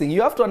understand this thing.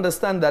 You have to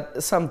understand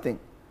that something.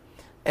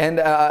 And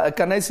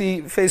can I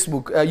see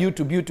Facebook,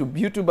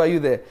 YouTube, are you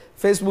there?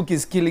 Facebook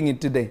is killing it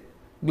today.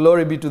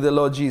 Glory be to the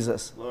Lord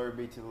Jesus. Glory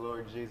be to the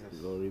Lord Jesus.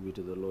 Glory be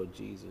to the Lord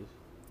Jesus.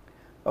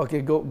 Okay,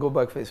 go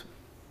back Facebook.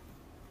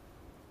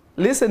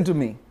 Listen to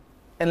me,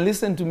 and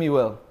listen to me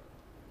well.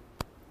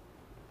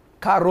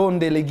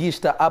 Caronde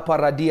legista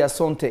aparadia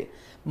sonte,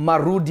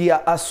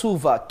 marudia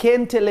asuva,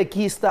 kente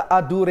legista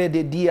adure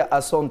de dia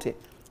asonte.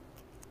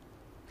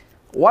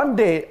 One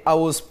day I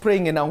was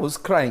praying and I was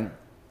crying.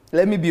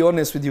 Let me be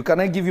honest with you. Can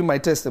I give you my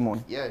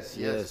testimony? Yes,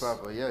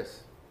 Papa,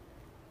 yes.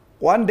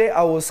 One day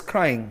I was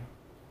crying.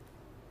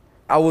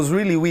 I was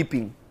really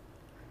weeping.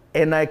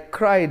 And I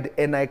cried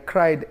and I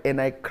cried and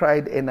I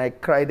cried and I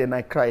cried and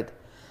I cried.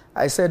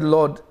 I said,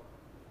 Lord,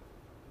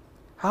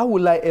 how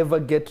will I ever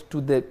get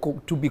to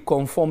be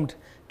conformed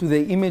to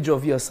the image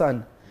of your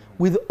Son?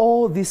 With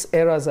all these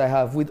errors I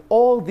have, with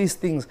all these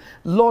things,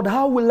 Lord,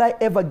 how will I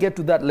ever get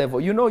to that level?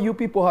 You know, you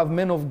people have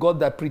men of God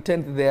that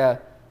pretend they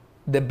are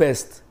the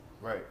best.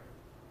 Right.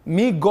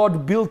 Me,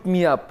 God built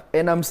me up,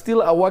 and I'm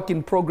still a work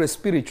in progress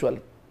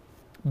spiritually.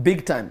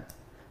 Big time.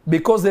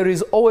 Because there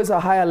is always a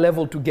higher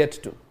level to get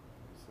to.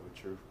 So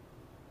true.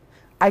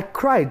 I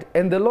cried,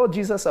 and the Lord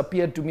Jesus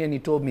appeared to me and he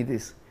told me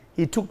this.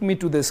 He took me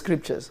to the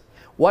scriptures.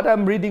 What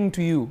I'm reading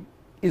to you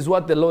is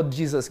what the Lord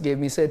Jesus gave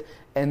me. He said,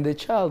 and the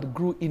child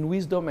grew in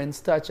wisdom and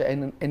stature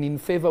and in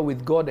favor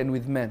with God and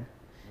with men.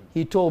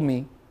 He told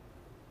me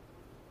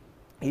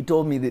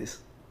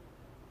this.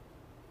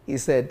 He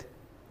said,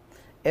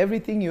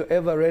 everything you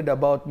ever read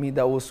about me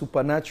that was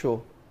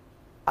supernatural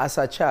as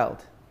a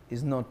child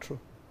is not true.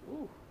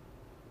 Ooh.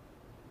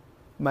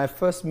 My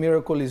first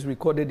miracle is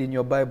recorded in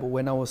your Bible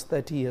when I was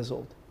 30 years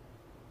old.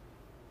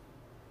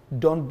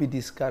 Don't be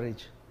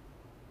discouraged.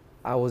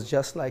 I was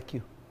just like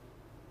you.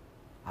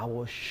 I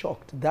was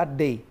shocked. That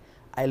day,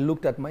 I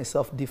looked at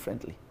myself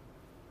differently.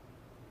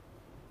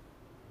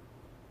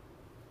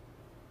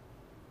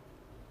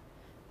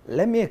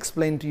 Let me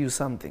explain to you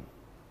something.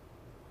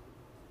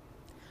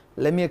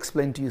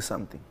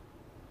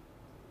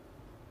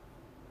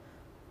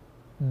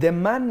 The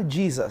man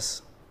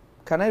Jesus.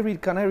 Can I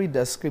read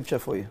the scripture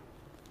for you?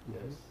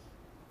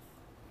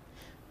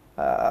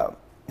 Yes.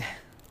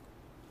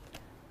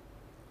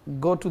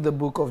 Go to the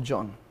book of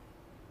John.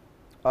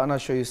 I want to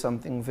show you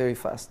something very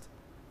fast.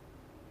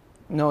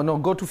 No,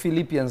 go to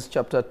Philippians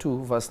chapter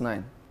 2, verse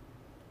 9.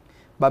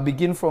 But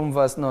begin from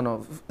verse,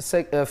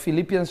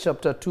 Philippians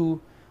chapter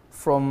 2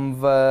 from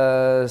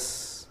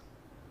verse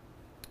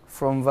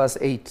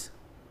 8.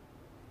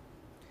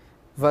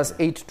 Verse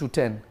 8 to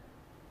 10.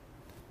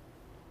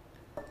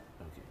 Okay.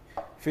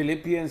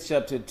 Philippians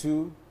chapter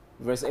 2,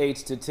 verse 8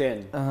 to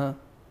 10. Uh-huh.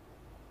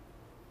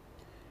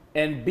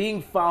 And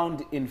being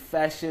found in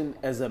fashion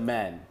as a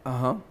man,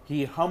 Uh-huh.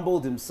 he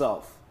humbled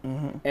himself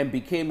and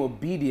became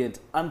obedient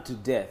unto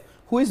death,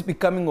 Who is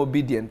becoming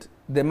obedient?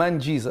 The man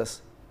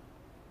Jesus.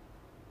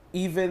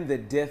 even the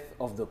death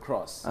of the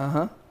cross.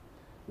 Uh-huh.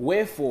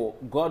 Wherefore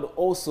God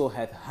also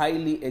hath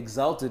highly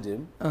exalted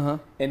him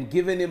and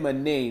given him a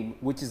name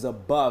which is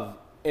above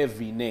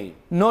every name.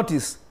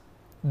 Notice,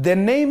 the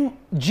name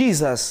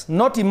Jesus,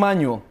 not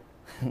Emmanuel.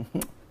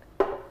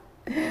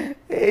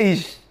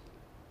 Eish.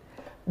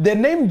 The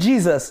name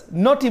Jesus,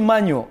 not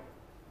Emmanuel.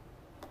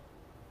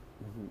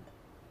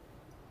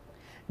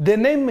 The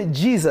name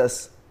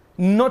Jesus,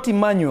 not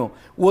Emmanuel,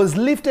 was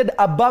lifted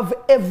above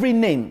every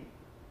name.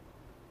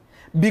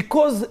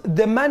 Because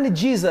the man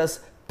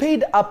Jesus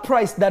paid a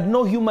price that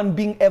no human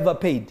being ever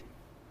paid.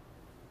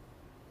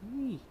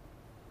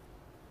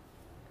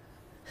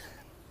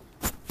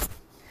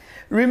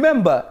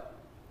 Remember,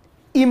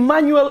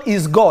 Emmanuel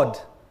is God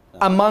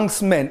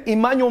amongst men.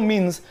 Emmanuel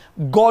means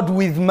God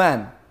with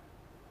man.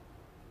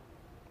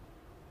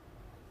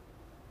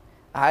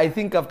 I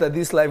think after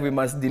this live we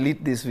must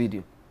delete this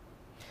video.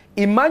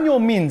 Emmanuel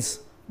means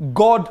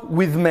God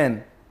with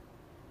men.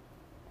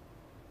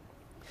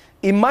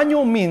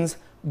 Emmanuel means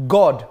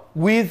God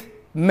with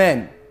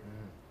men.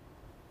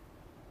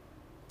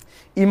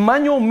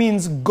 Emmanuel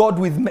means God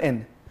with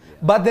men.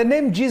 But the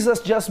name Jesus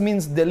just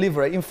means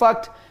deliverer. In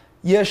fact,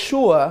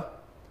 Yeshua,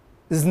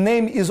 his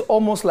name is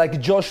almost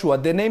like Joshua.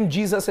 The name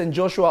Jesus and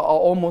Joshua are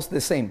almost the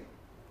same.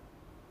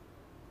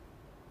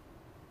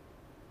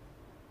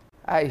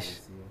 Aish.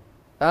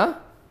 Huh?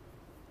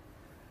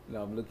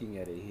 Now I'm looking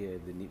at it here,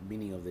 the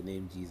meaning of the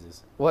name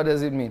Jesus. What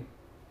does it mean?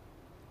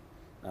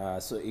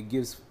 So it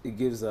gives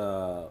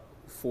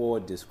 4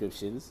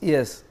 descriptions.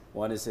 Yes.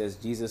 One, it says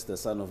Jesus, the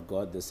Son of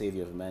God, the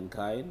Savior of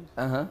mankind.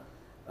 Uh-huh.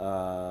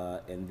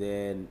 And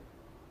then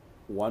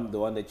the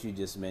one that you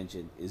just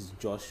mentioned is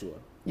Joshua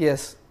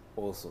Yes.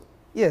 also.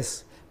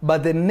 Yes.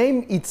 But the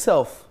name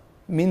itself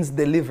means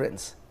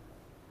deliverance.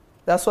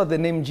 That's what the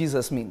name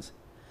Jesus means.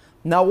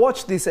 Now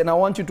watch this, and I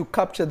want you to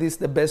capture this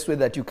the best way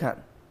that you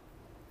can.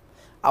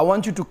 I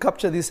want you to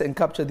capture this and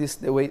capture this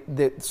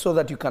so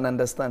that you can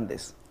understand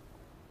this.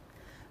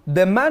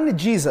 The man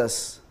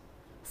Jesus,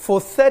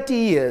 for 30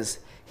 years,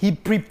 he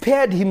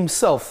prepared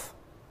himself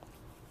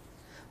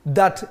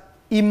that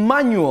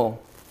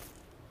Emmanuel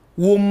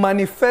will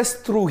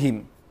manifest through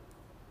him.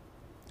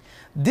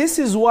 This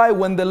is why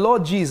when the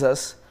Lord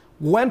Jesus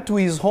went to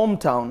his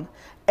hometown,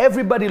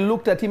 everybody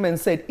looked at him and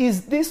said,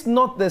 "Is this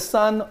not the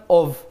son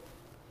of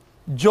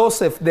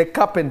Joseph the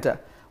carpenter?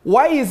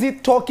 Why is he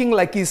talking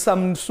like he's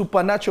some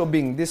supernatural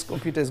being?" This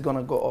computer is going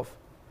to go off.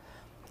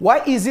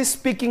 Why is he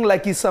speaking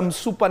like he's some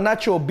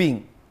supernatural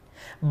being?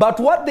 But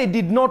what they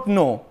did not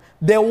know,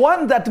 the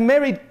one that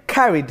Mary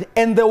carried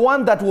and the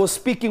one that was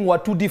speaking were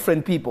two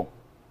different people.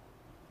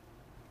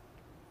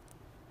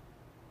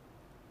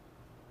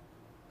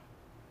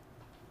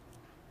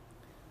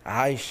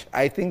 I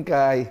think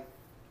I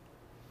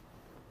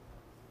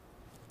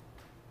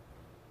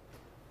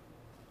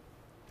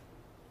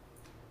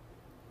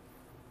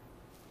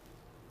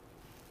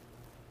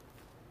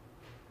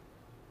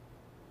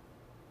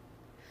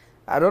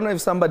don't know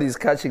if somebody is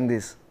catching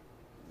this.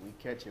 We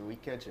catch it. We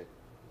catch it.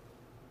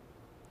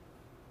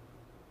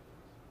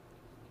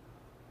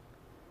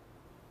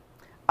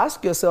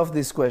 Ask yourself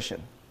this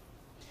question.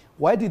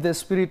 Why did the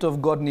Spirit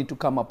of God need to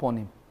come upon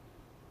him?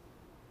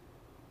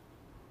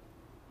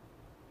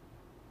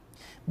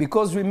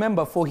 Because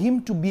remember, for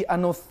him to be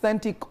an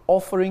authentic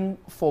offering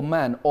for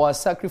man or a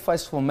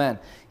sacrifice for man,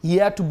 he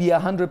had to be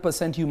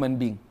 100% human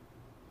being.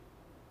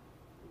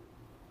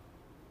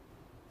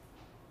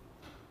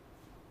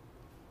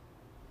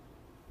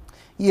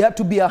 He had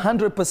to be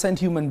 100%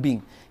 human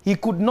being. He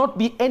could not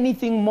be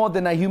anything more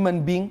than a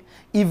human being,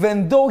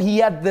 even though he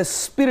had the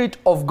Spirit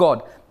of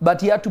God, but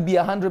he had to be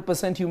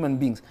 100% human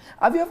beings.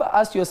 Have you ever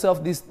asked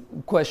yourself this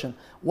question?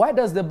 Why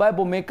does the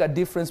Bible make a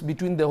difference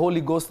between the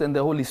Holy Ghost and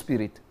the Holy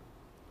Spirit?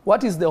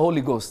 What is the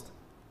Holy Ghost?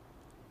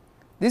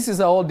 This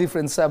is a whole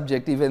different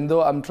subject, even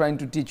though I'm trying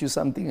to teach you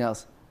something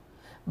else.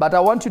 But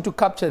I want you to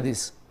capture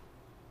this.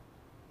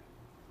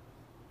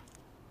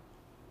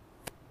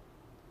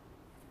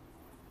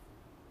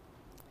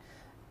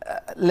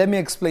 Let me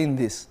explain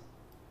this.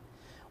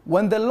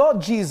 When the Lord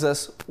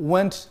Jesus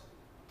went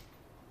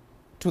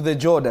to the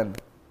Jordan,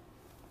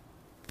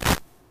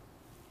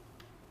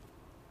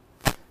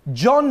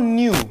 John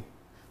knew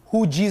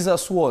who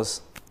Jesus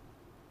was.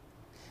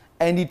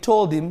 And he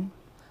told him,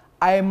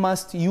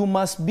 you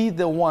must be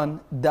the one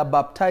that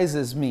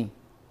baptizes me.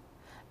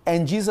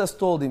 And Jesus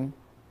told him,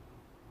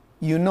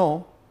 you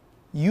know,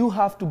 you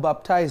have to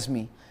baptize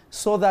me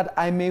so that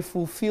I may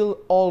fulfill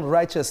all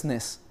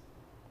righteousness.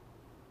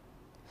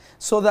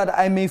 So that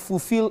I may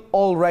fulfill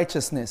all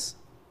righteousness.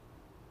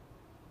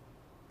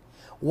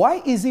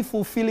 Why is he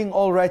fulfilling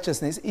all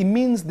righteousness? It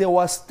means there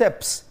were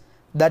steps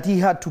that he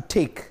had to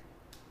take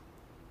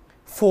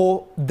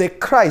for the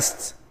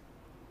Christ,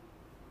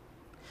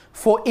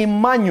 for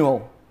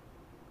Emmanuel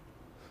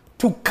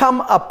to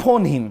come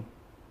upon him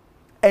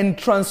and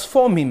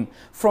transform him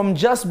from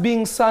just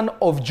being son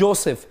of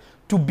Joseph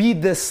to be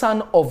the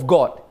Son of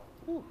God.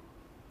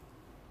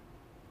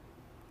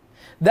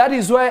 That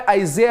is why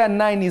Isaiah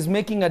 9 is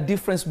making a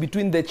difference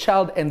between the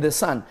child and the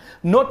son.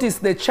 Notice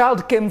the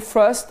child came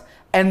first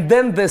and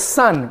then the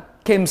son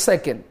came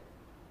second.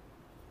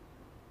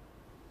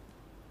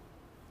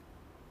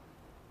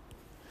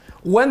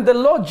 When the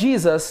Lord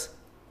Jesus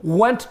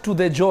went to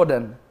the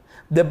Jordan,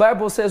 the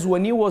Bible says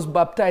when he was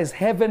baptized,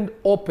 heaven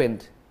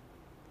opened.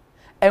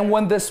 And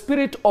when the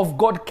Spirit of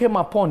God came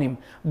upon him,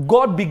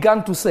 God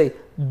began to say,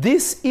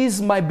 this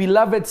is my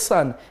beloved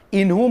Son,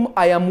 in whom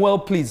I am well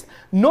pleased.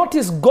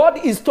 Notice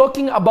God is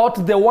talking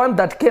about the one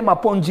that came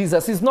upon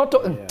Jesus. He's not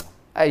talking...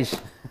 Aish.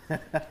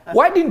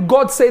 Why didn't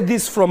God say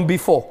this from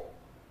before?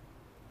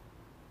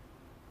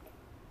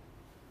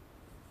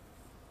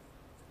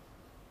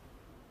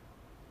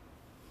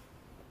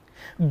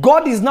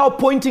 God is now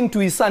pointing to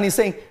his Son. He's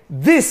saying,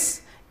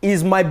 this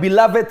is my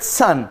beloved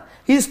Son.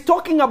 He's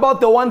talking about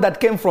the one that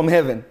came from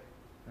heaven.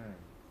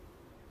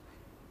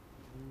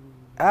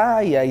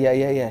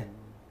 Yeah.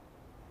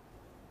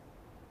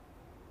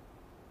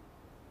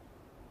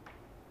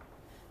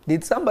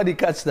 Did somebody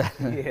catch that?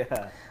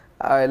 Yeah.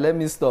 All right, let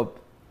me stop.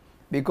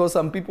 Because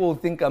some people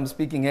think I'm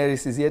speaking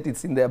heresies, yet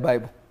it's in their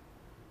Bible.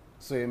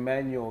 So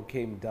Emmanuel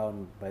came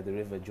down by the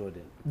river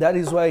Jordan. That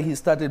is why he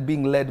started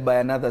being led by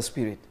another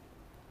spirit.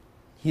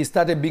 He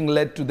started being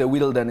led to the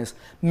wilderness,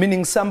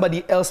 meaning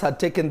somebody else had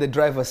taken the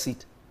driver's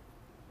seat.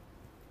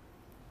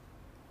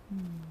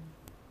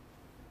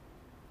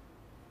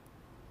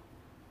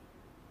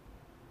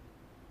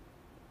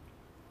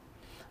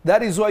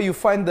 That is why you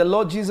find the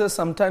Lord Jesus,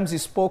 sometimes he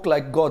spoke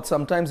like God,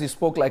 sometimes he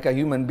spoke like a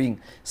human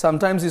being.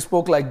 Sometimes he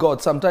spoke like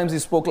God, sometimes he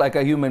spoke like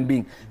a human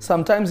being.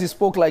 Sometimes he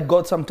spoke like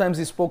God, sometimes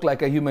he spoke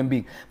like a human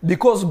being.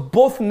 Because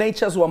both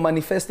natures were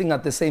manifesting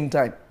at the same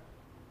time.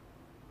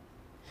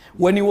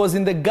 When he was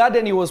in the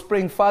garden, he was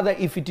praying, Father,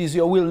 if it is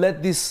your will,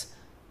 let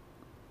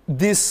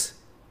this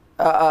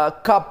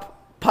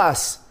cup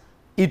pass.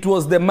 It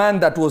was the man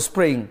that was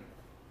praying.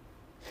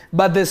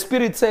 But the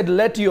Spirit said,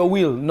 let your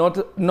will,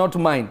 not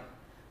mine.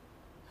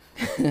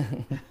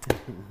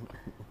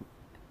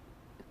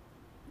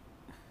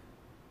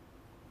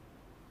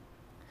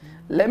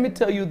 Let me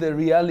tell you the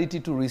reality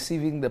to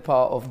receiving the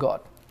power of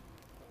God.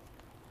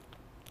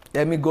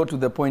 Let me go to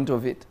the point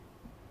of it.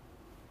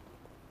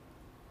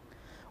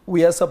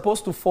 We are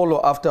supposed to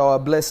follow after our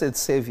blessed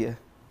Savior,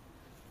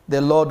 the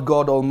Lord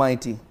God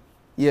Almighty,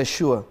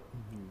 Yeshua,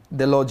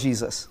 the Lord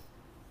Jesus.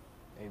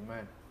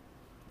 Amen.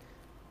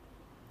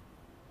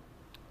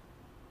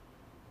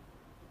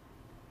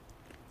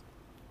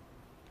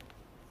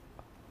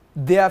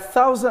 There are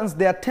thousands,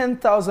 there are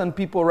 10,000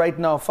 people right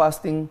now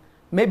fasting,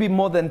 maybe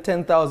more than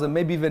 10,000,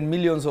 maybe even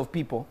millions of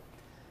people,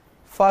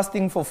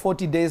 fasting for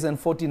 40 days and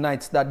 40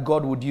 nights that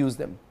God would use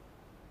them.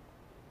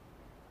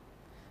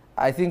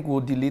 I think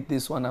we'll delete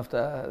this one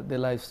after the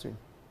live stream.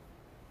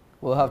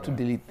 We'll have to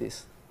delete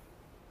this.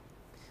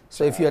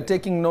 So if you are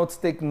taking notes,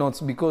 take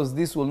notes, because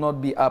this will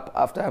not be up.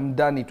 After I'm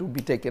done, it will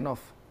be taken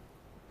off.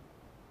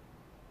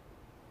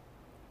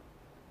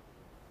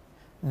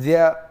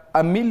 There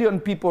are 1 million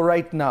people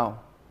right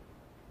now,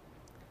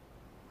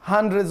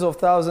 hundreds of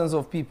thousands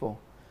of people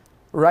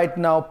right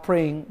now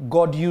praying,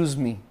 God use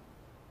me.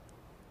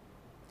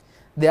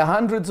 There are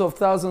hundreds of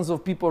thousands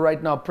of people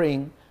right now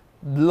praying,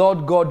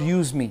 Lord God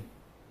use me.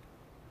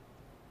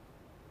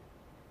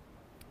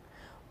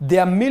 There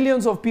are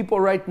millions of people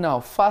right now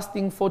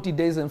fasting 40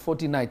 days and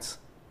 40 nights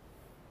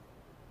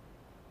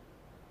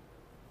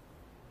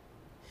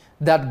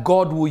that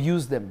God will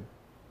use them.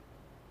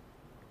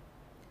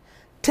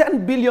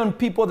 10 billion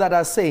people that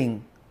are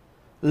saying,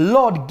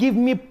 Lord, give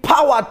me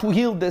power to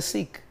heal the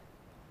sick.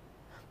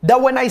 That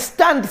when I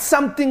stand,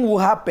 something will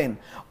happen.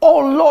 Oh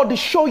Lord,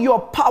 show your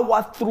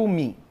power through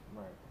me.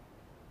 Right.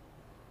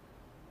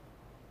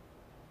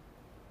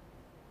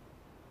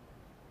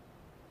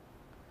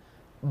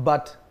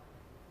 But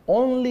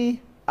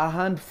only a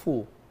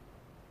handful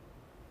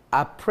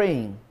are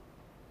praying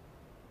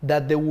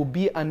that there will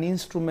be an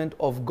instrument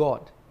of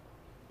God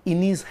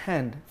in his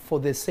hand for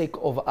the sake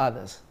of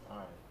others.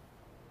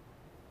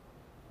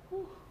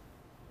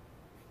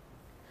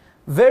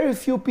 Very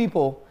few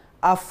people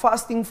are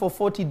fasting for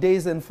 40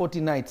 days and 40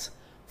 nights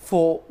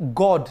for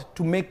God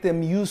to make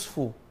them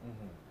useful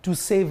to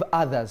save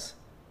others.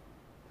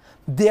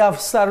 They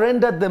have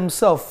surrendered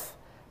themselves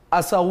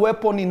as a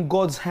weapon in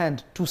God's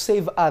hand to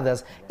save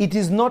others. It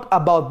is not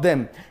about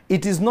them.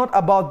 It is not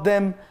about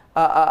them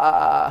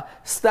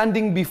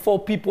standing before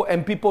people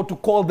and people to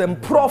call them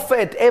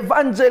prophet,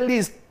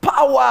 evangelist,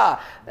 power,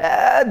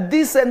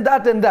 this and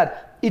that and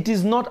that. It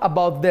is not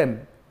about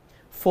them.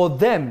 For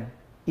them,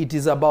 it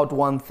is about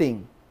one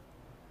thing,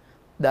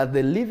 that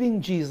the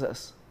living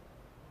Jesus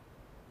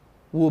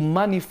will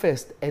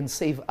manifest and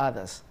save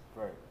others.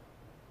 Right.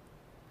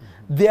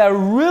 Their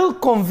real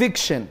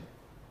conviction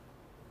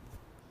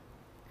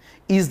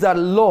is that,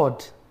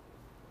 Lord,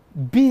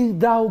 be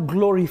thou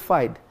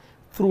glorified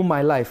through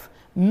my life,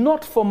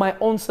 not for my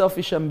own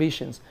selfish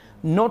ambitions,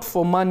 not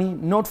for money,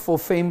 not for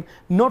fame,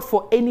 not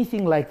for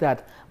anything like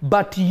that,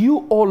 but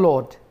you, O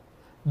Lord,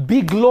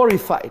 be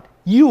glorified.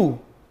 You,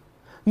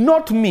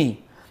 not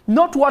me,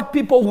 not what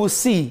people will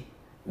see.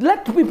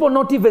 Let people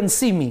not even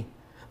see me.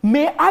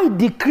 May I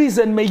decrease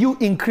and may you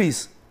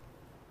increase.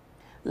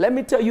 Let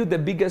me tell you the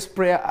biggest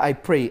prayer I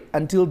pray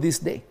until this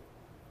day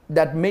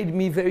that made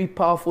me very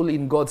powerful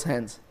in God's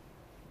hands.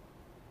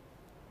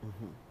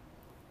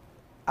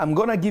 I'm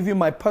going to give you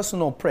my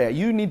personal prayer.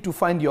 You need to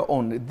find your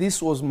own.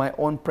 This was my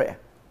own prayer.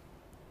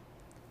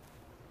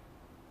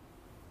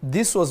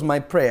 This was my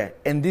prayer,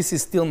 and this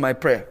is still my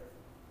prayer.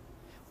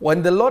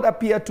 When the Lord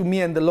appeared to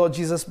me and the Lord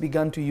Jesus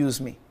began to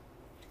use me,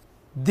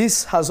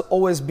 this has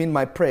always been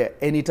my prayer,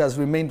 and it has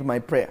remained my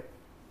prayer.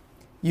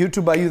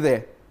 YouTube, are you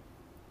there?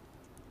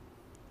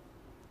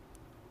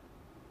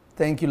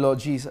 Thank you, Lord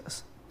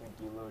Jesus. Thank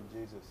you, Lord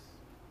Jesus.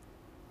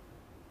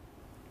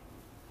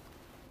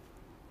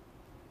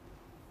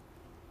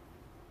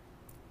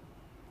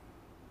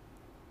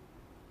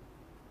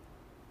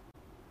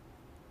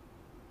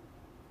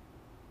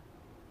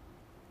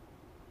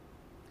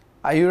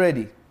 Are you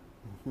ready?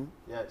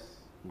 Yes.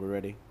 We're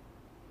ready.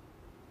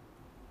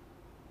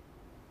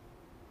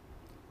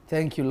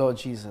 Thank you, Lord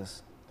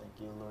Jesus. Thank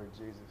you, Lord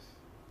Jesus.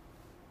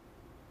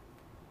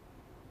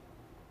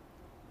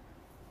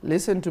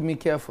 Listen to me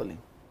carefully.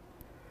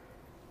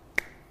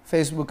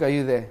 Facebook, are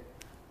you there?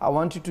 I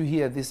want you to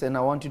hear this, and I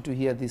want you to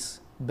hear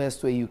this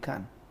best way you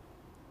can.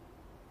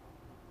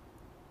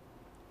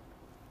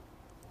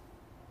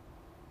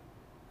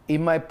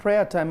 In my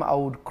prayer time, I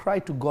would cry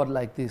to God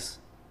like this.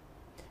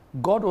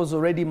 God was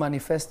already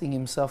manifesting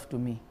himself to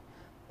me,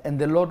 and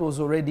the Lord was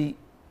already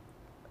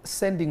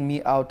sending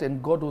me out,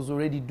 and God was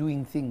already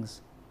doing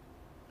things.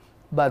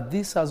 But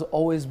this has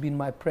always been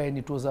my prayer, and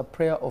it was a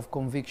prayer of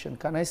conviction.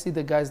 Can I see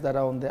the guys that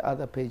are on the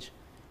other page?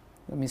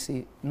 Let me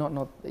see.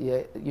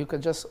 Yeah. You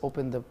can just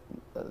open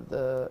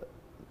the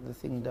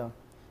thing down.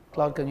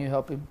 Cloud, can you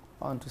help him?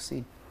 I want to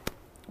see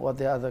what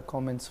the other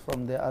comments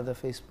from the other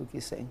Facebook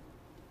is saying.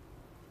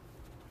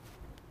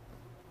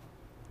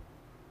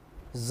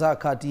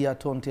 Zakadia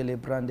tontele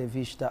brande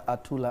vista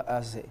atula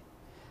aze.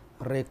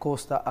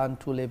 Recosta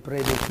antule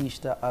brede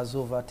kista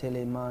azova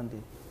telemande.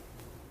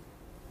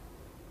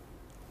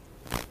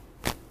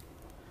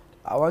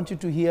 I want you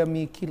to hear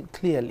me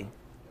clearly.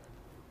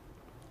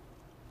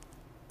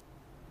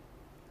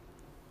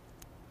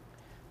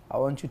 I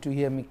want you to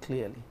hear me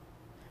clearly.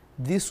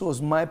 This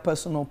was my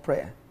personal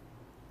prayer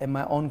and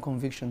my own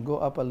conviction. Go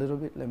up a little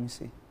bit, let me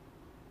see.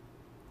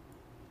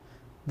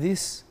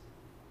 This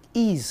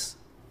is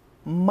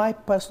my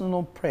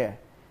personal prayer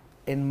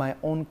and my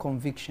own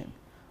conviction.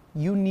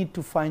 You need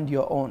to find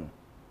your own,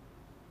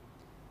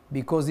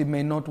 because it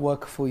may not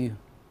work for you.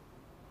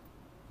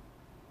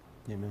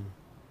 Amen.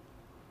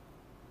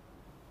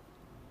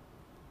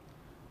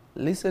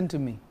 Listen to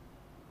me.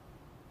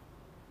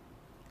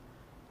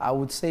 I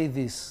would say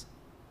this.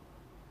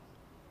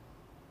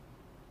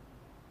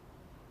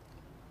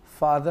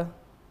 Father,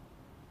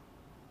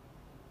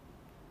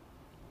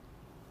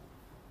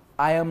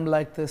 I am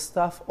like the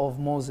staff of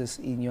Moses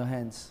in your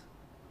hands.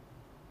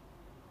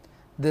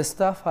 The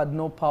staff had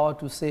no power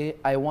to say,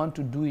 I want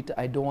to do it,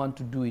 I don't want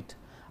to do it.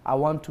 I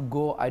want to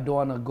go, I don't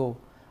want to go.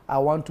 I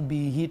want to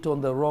be hit on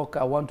the rock,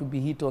 I want to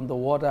be hit on the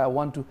water, I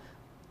want to...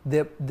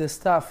 The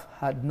staff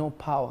had no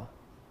power.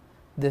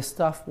 The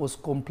staff was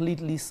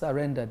completely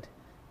surrendered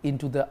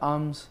into the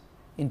arms,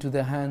 into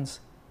the hands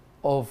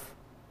of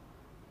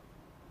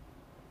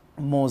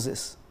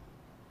Moses.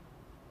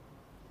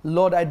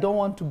 Lord, I don't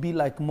want to be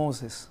like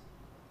Moses,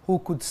 who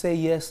could say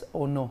yes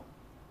or no.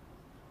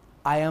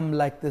 I am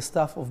like the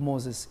staff of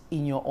Moses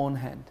in your own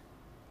hand.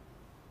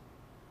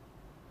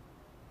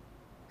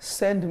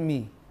 Send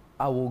me,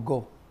 I will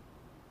go.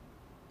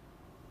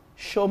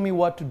 Show me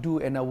what to do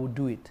and I will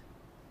do it.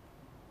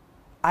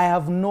 I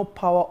have no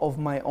power of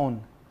my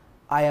own.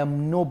 I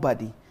am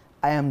nobody.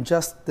 I am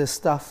just the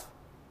staff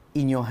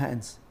in your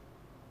hands.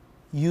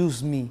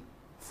 Use me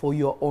for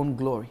your own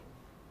glory.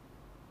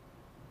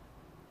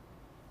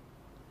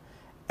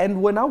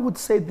 And when I would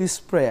say this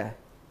prayer,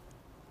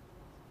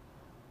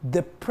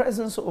 the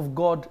presence of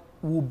God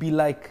will be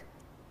like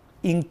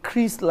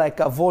increased like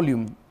a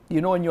volume.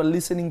 You know when you're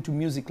listening to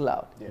music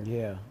loud?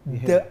 Yeah.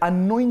 The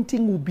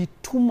anointing will be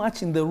too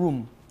much in the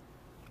room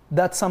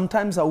that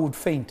sometimes I would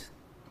faint.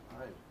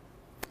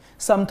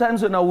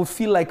 Sometimes when I would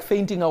feel like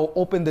fainting, I will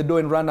open the door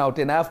and run out,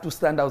 and I have to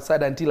stand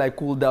outside until I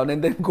cool down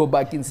and then go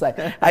back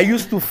inside. I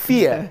used to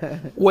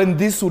fear when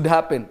this would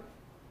happen.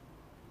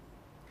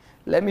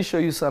 Let me show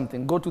you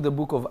something. Go to the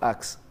book of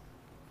Acts.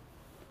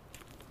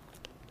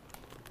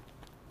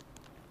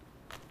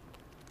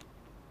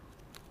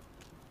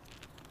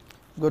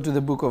 Go to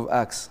the book of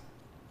Acts.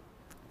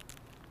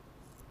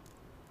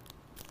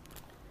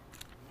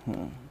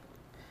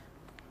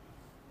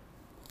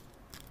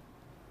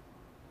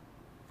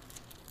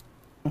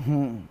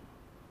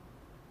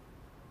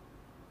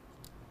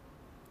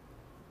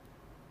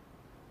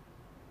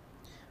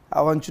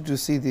 I want you to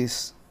see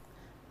this.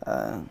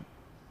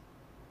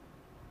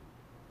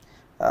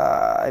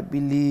 I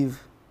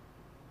believe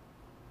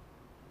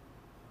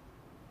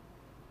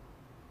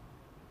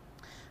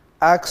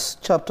Acts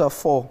chapter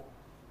 4,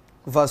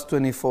 verse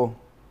 24.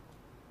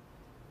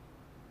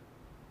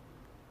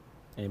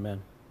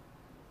 Amen.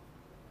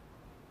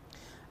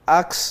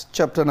 Acts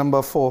chapter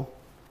number 4,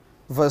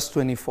 verse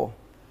 24.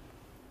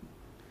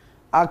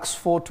 Acts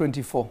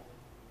 4:24.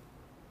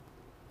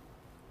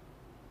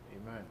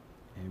 Amen.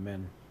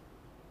 Amen.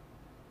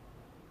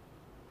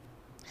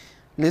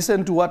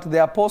 Listen to what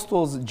the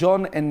apostles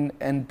John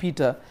and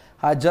Peter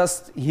had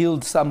just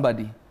healed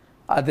somebody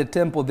at the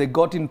temple. They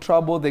got in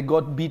trouble, they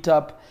got beat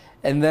up,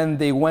 and then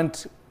they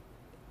went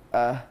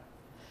and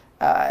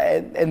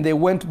they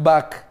went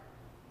back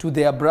to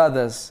their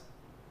brothers.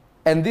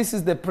 And this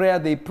is the prayer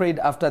they prayed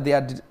after they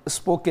had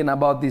spoken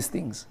about these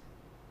things.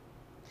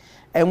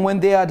 And when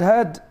they had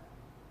heard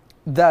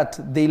that,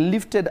 they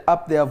lifted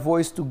up their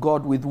voice to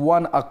God with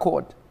one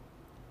accord,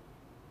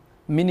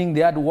 meaning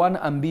they had one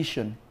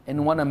ambition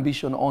and one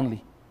ambition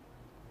only,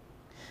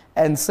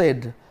 and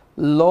said,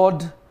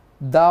 Lord,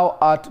 thou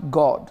art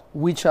God,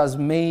 which has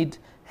made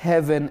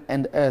heaven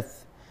and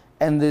earth,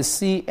 and the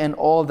sea and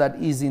all that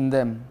is in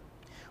them,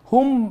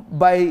 whom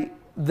by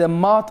the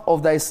mouth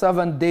of thy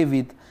servant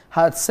David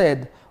had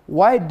said,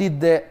 why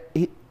did the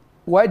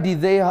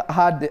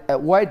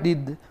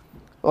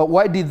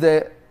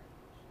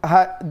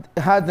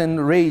heathen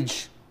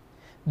rage,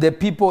 the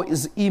people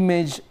is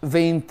image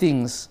vain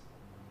things.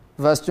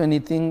 Verse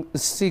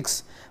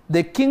 26,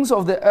 the kings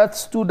of the earth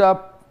stood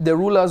up, the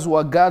rulers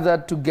were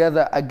gathered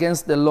together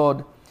against the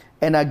Lord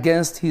and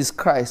against his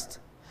Christ.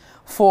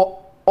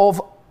 For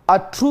of a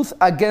truth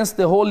against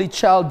the holy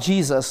child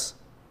Jesus,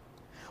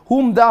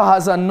 whom thou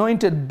hast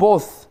anointed,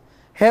 both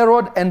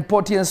Herod and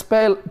Pontius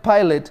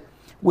Pilate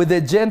with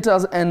the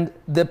Gentiles and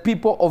the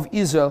people of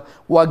Israel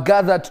were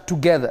gathered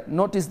together.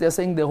 Notice they're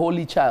saying the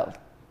holy child.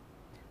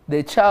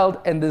 The child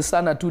and the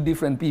son are two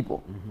different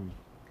people.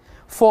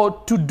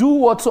 For to do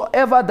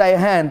whatsoever thy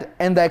hand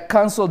and thy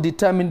counsel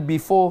determined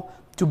before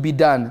to be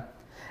done.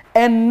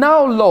 And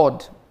now,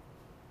 Lord,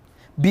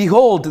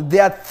 behold, they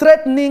are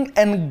threatening,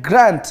 and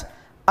grant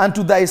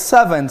unto thy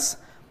servants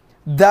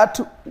that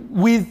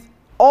with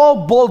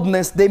all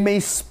boldness they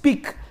may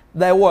speak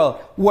thy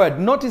word.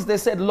 Notice they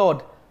said,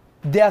 Lord,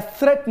 they are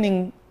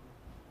threatening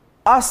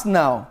us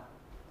now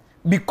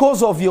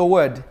because of your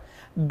word.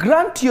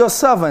 Grant your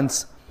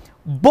servants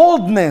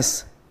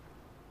boldness,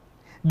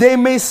 they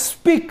may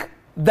speak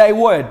thy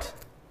word.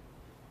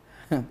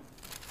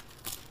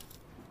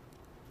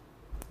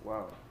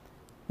 Wow.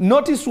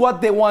 Notice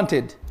what they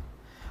wanted.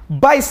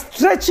 By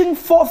stretching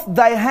forth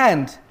thy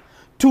hand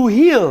to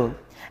heal,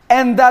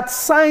 and that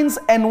signs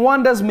and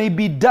wonders may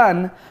be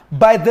done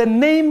by the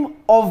name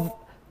of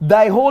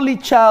thy holy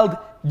child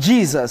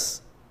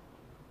Jesus.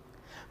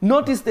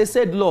 Notice they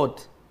said,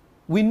 Lord,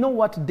 we know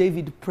what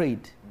David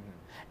prayed.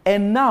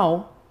 And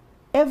now,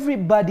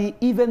 everybody,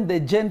 even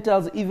the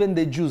Gentiles, even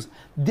the Jews,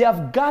 they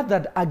have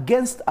gathered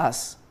against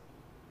us,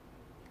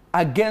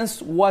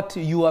 against what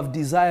you have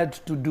desired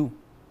to do.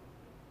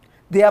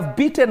 They have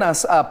beaten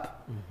us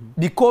up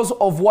because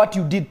of what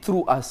you did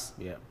through us.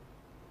 Yeah.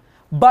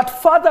 But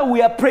Father,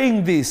 we are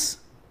praying this.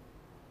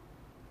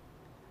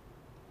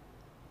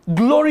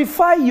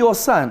 Glorify your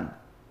Son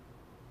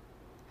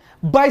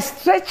by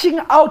stretching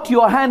out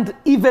your hand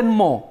even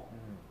more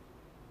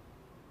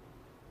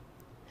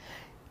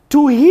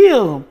to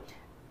heal,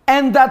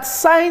 and that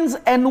signs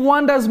and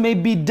wonders may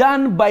be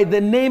done by the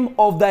name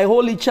of thy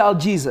holy child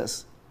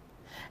Jesus.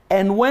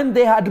 And when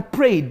they had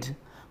prayed,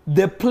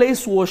 the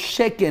place was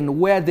shaken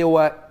where they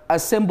were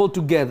assembled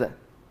together.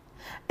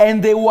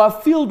 And they were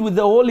filled with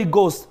the Holy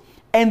Ghost,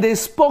 and they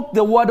spoke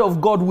the word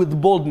of God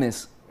with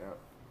boldness.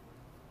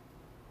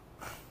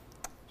 Yeah.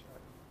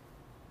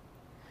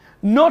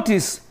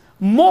 Notice,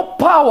 more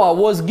power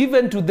was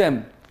given to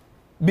them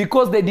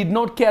because they did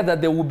not care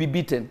that they would be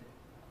beaten.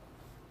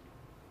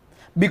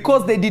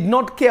 Because they did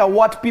not care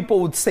what people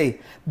would say.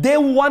 They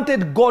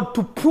wanted God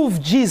to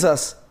prove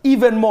Jesus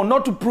even more,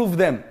 not to prove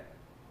them.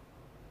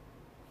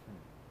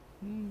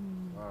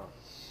 Wow.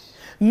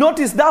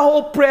 Notice that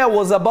whole prayer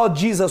was about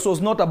Jesus,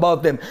 was not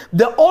about them.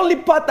 The only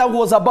part that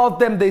was about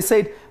them, they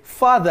said,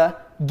 Father,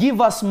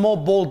 give us more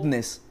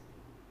boldness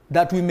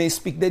that we may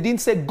speak. They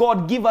didn't say,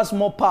 God, give us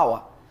more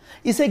power.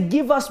 He said,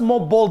 give us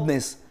more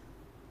boldness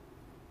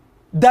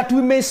that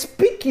we may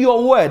speak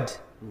your word.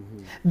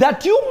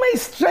 That you may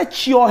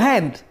stretch your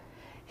hand,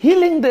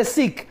 healing the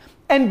sick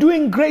and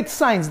doing great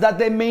signs, that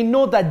they may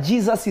know that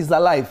Jesus is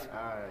alive.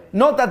 Aye.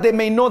 Not that they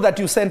may know that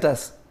you sent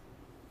us.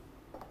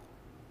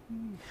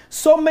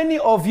 So many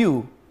of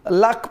you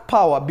lack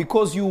power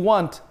because you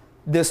want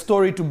the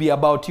story to be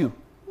about you,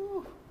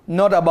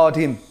 not about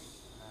him.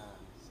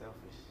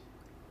 Selfish.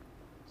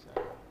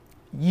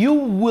 You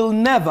will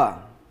never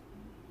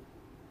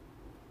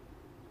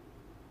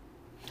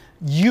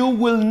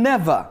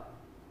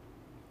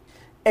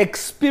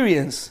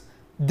experience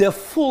the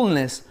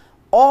fullness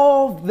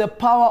of the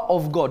power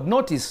of God.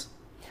 Notice,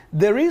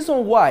 the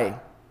reason why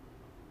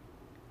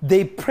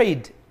they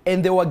prayed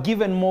and they were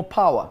given more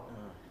power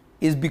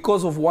is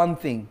because of one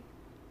thing.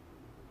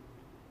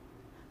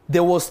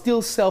 There was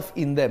still self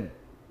in them.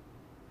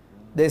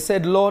 They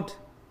said, Lord,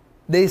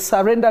 they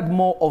surrendered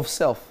more of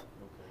self,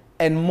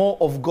 and more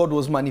of God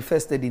was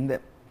manifested in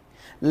them.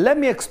 Let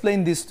me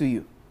explain this to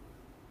you.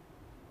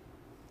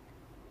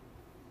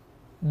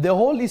 The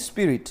Holy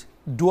Spirit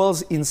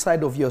dwells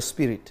inside of your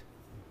spirit.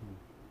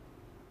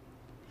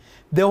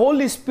 The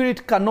Holy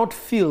Spirit cannot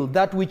feel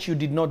that which you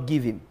did not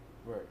give him.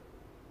 Right.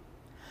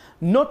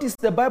 Notice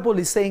the Bible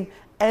is saying,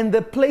 and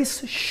the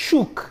place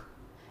shook,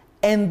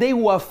 and they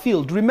were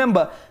filled.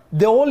 Remember,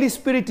 the Holy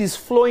Spirit is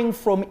flowing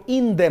from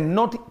in them,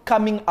 not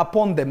coming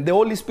upon them. The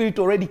Holy Spirit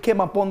already came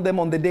upon them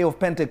on the day of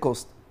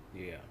Pentecost.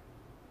 Yeah.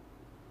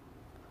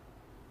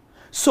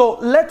 So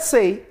let's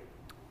say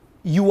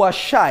you are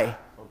shy,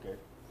 Okay.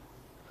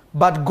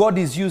 but God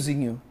is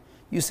using you.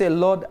 You say,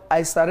 Lord,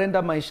 I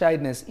surrender my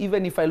shyness.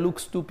 Even if I look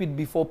stupid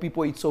before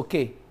people, it's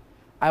okay.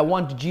 I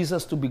want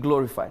Jesus to be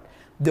glorified.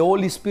 The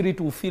Holy Spirit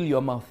will fill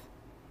your mouth.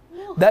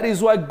 That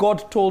is why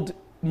God told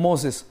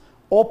Moses,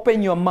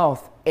 open your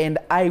mouth and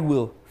I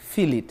will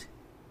fill it.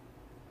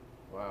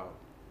 Wow.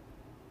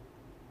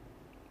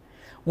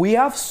 We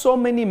have so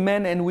many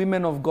men and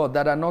women of God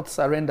that are not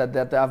surrendered,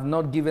 that have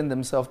not given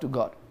themselves to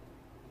God.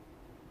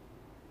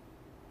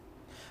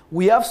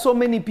 We have so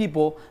many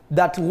people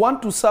that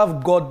want to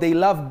serve God, they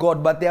love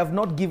God, but they have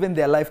not given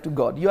their life to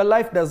God. Your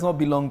life does not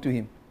belong to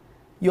him.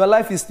 Your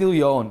life is still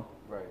your own.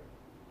 Right.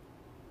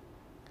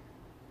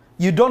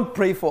 You don't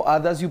pray for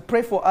others. You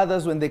pray for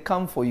others when they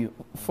come for you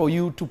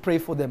to pray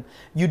for them.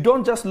 You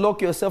don't just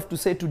lock yourself to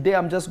say, today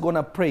I'm just going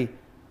to pray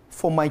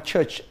for my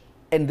church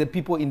and the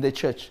people in the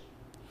church.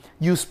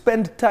 You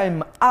spend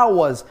time,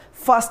 hours,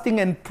 fasting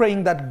and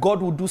praying that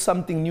God will do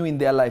something new in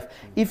their life.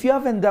 If you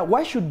haven't done,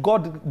 why should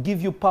God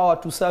give you power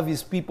to serve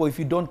his people if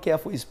you don't care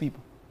for his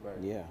people? Right.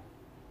 Yeah.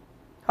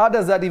 How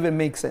does that even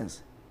make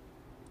sense?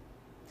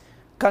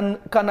 Can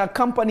a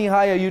company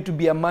hire you to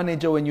be a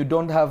manager when you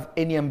don't have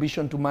any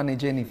ambition to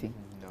manage anything?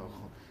 No.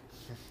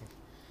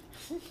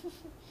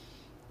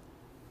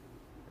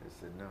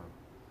 It's a no.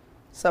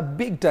 It's a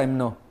big time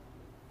no.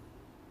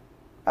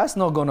 That's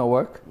not going to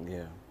work.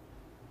 Yeah.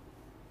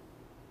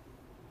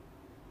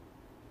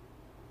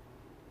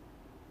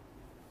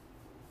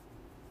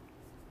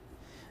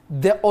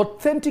 The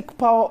authentic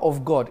power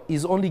of God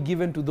is only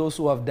given to those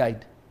who have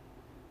died.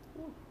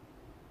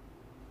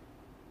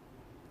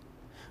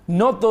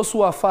 Not those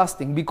who are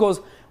fasting.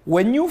 Because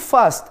when you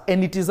fast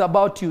and it is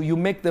about you, you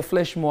make the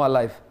flesh more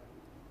alive.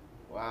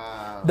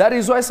 Wow. That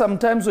is why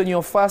sometimes when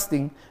you're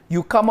fasting,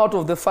 you come out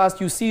of the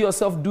fast, you see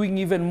yourself doing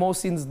even more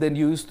sins than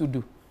you used to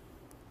do.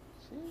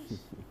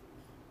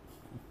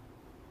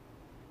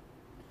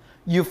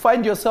 You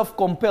find yourself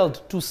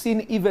compelled to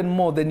sin even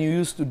more than you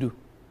used to do.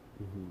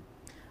 Mm-hmm.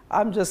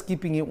 I'm just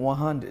keeping it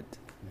 100.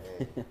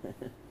 Hey,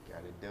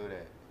 gotta do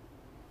that.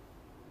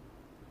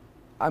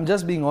 I'm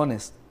just being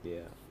honest. Yeah.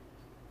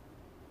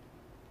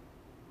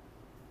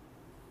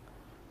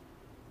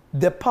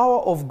 The power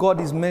of God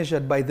is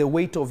measured by the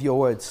weight of your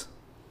words.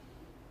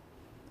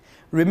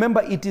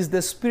 Remember, it is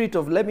the spirit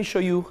of, let me show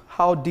you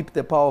how deep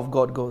the power of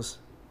God goes.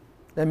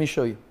 Let me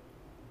show you.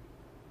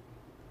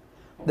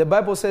 The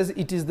Bible says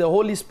it is the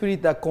Holy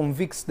Spirit that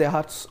convicts the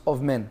hearts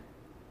of men.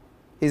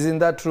 Isn't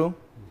that true?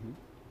 Mm-hmm.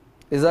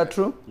 Is that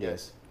true?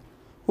 Yes.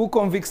 Who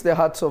convicts the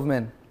hearts of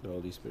men? The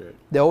Holy Spirit.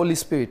 The Holy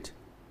Spirit.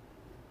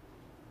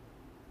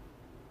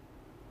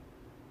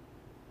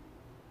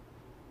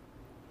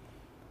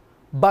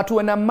 But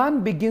when a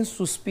man begins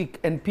to speak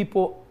and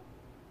people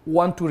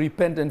want to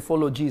repent and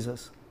follow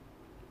Jesus,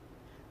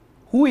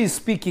 who is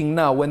speaking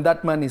now when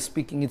that man is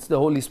speaking? It's the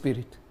Holy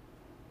Spirit.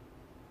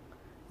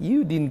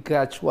 You didn't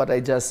catch what I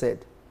just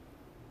said.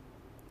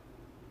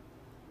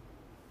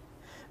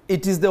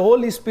 It is the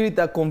Holy Spirit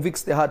that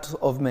convicts the hearts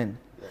of men.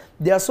 Yeah.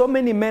 There are so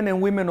many men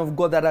and women of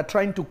God that are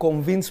trying to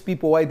convince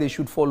people why they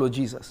should follow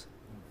Jesus.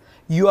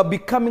 You are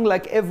becoming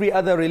like every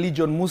other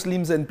religion,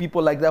 Muslims and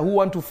people like that, who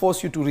want to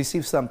force you to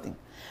receive something.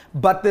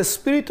 But the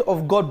Spirit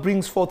of God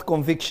brings forth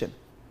conviction.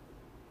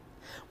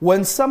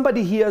 When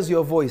somebody hears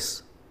your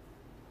voice,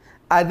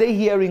 are they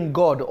hearing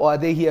God or are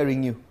they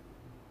hearing you?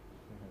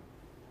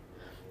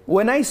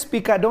 When I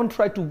speak, I don't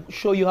try to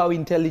show you how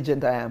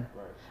intelligent I am.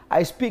 Right.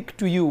 I speak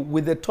to you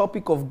with the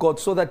topic of God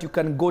so that you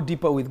can go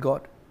deeper with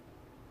God.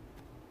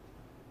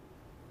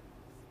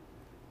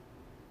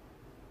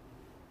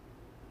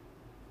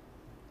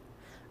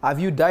 Have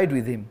you died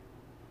with him?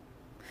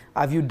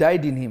 Have you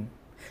died in him?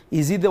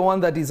 Is he the one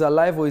that is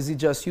alive or is it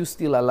just you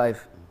still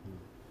alive?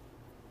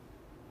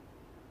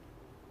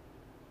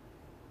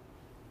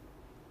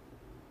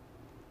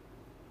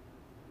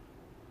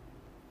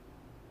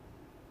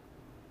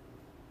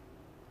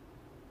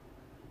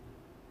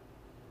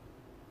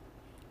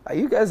 Are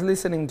you guys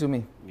listening to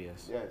me?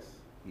 Yes. Yes.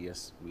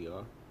 Yes, we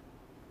are.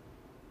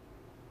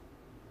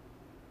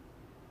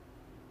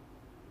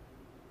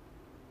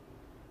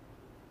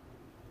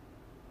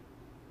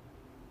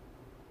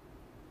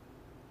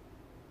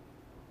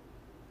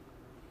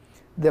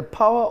 The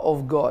power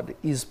of God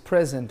is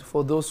present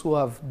for those who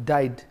have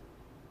died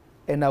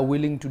and are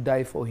willing to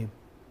die for Him.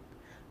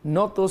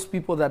 Not those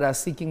people that are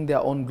seeking their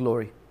own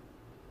glory.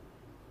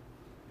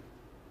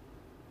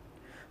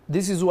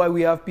 This is why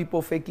we have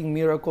people faking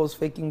miracles,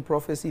 faking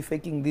prophecy,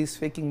 faking this,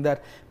 faking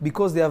that,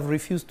 because they have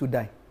refused to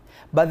die.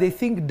 But they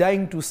think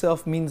dying to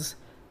self means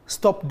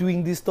stop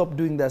doing this, stop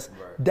doing that.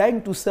 Right.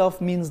 Dying to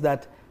self means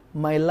that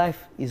my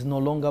life is no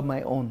longer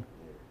my own.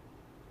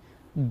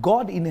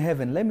 God in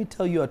heaven, let me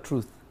tell you a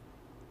truth.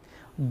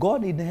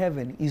 God in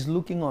heaven is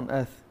looking on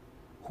earth.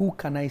 Who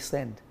can I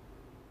send?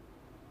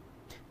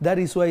 That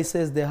is why He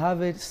says the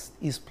harvest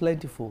is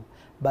plentiful,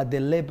 but the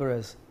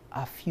laborers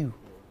are few.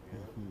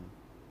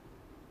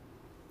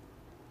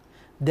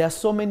 There are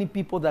so many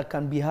people that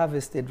can be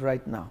harvested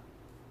right now.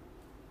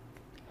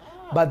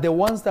 But the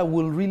ones that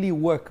will really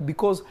work,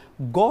 because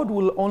God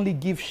will only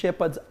give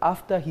shepherds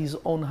after His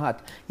own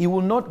heart. He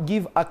will not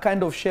give a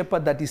kind of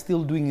shepherd that is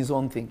still doing his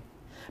own thing.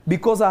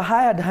 Because a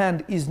hired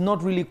hand is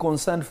not really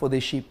concerned for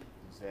the sheep.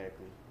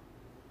 Exactly.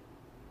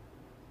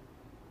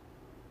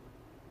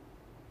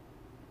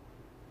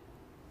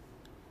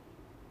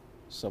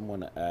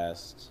 Someone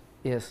asked,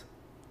 Yes.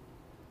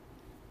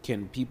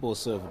 can people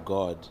serve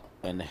God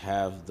and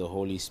have the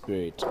Holy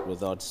Spirit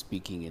without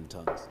speaking in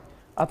tongues?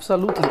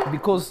 Absolutely,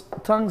 because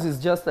tongues is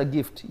just a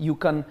gift. You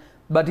can,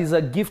 but it's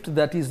a gift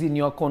that is in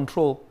your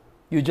control.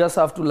 You just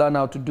have to learn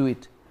how to do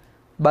it.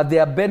 But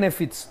there are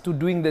benefits to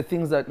doing the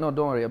things that, no,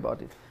 don't worry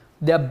about it.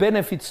 There are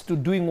benefits to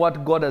doing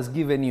what God has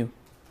given you.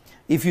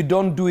 If you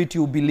don't do it,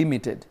 you'll be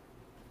limited.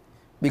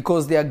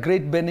 Because there are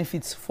great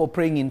benefits for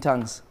praying in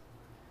tongues.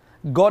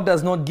 God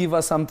does not give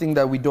us something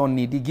that we don't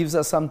need. He gives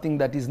us something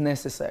that is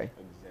necessary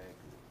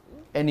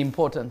and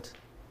important.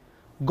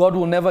 God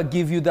will never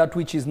give you that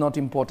which is not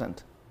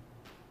important.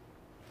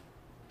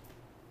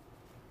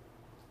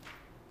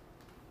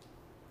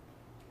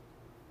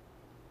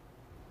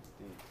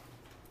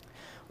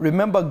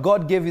 Remember,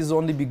 God gave His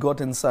only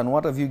begotten Son.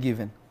 What have you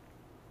given?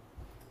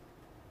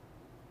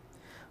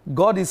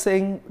 God is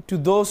saying to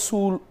those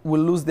who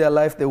will lose their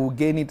life, they will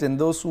gain it, and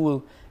those who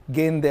will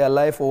gain their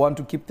life or want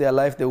to keep their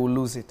life, they will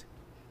lose it.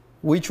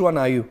 Which one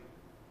are you?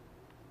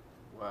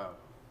 Wow.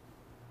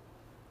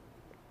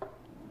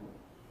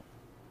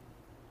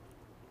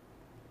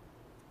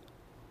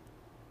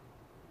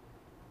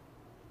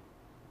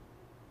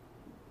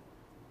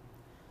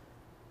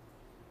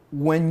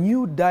 When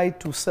you die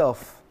to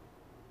self,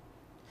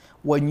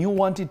 when you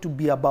want it to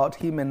be about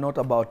Him and not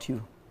about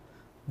you,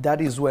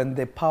 that is when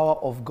the power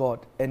of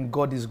God and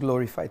God is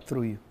glorified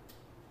through you.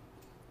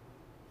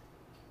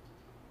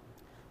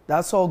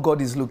 That's all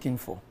God is looking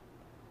for.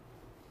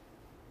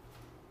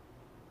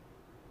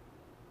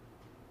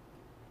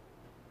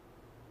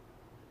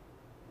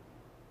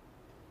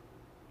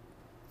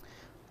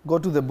 Go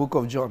to the book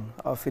of John.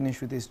 I'll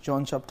finish with this.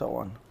 John chapter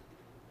 1.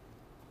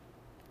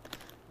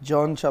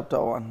 John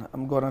chapter 1.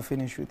 I'm going to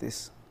finish with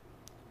this.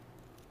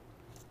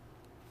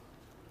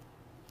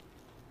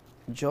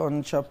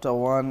 John chapter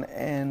 1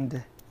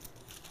 and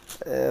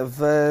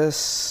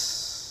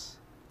verse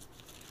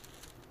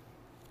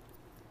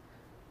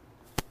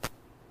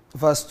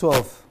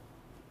 12.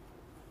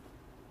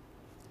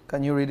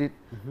 Can you read it?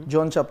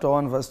 John chapter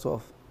 1 verse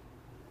 12.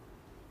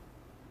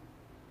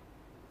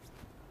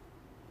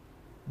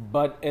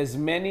 But as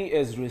many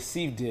as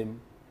received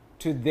Him,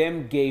 to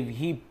them gave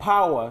He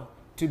power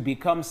to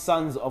become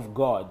sons of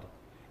God,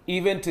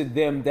 even to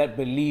them that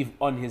believe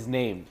on His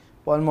name.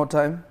 One more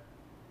time.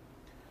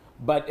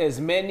 But as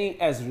many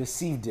as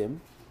received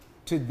Him,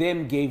 to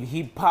them gave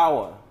He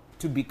power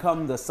to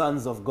become the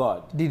sons of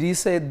God. Did He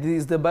say,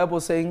 is the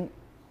Bible saying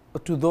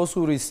to those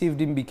who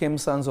received Him became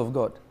sons of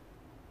God?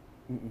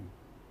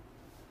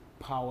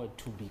 Power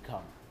to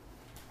become.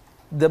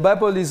 The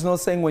Bible is not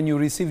saying when you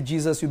receive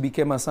Jesus, you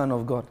became a son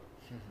of God.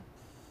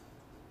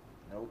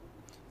 Nope.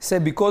 Say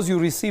because you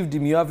received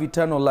Him, you have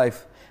eternal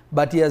life.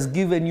 But He has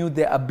given you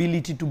the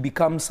ability to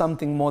become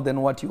something more than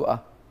what you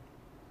are.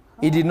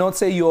 He did not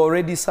say you're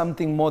already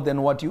something more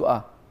than what you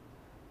are.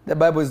 The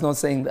Bible is not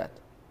saying that.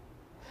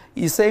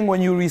 He's saying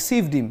when you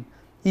received Him,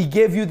 He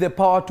gave you the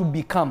power to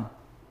become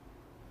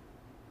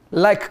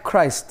like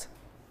Christ.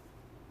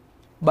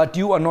 But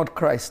you are not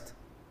Christ.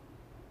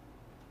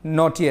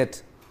 Not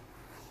yet.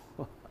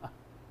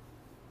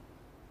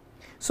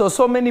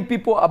 So many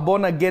people are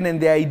born again and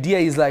the idea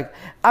is like,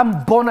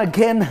 I'm born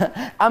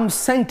again, I'm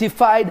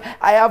sanctified,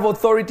 I have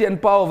authority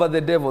and power over the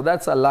devil.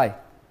 That's a lie.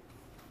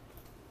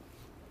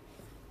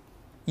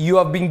 You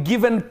have been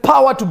given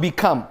power to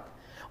become.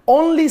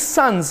 Only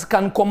sons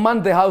can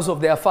command the house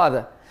of their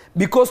father.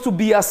 Because to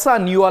be a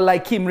son, you are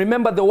like him.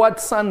 Remember the word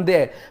son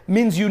there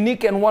means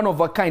unique and one of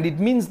a kind. It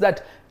means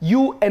that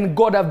you and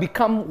God have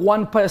become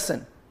one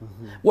person.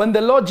 When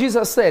the Lord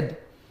Jesus said,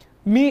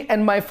 Me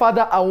and my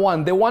Father are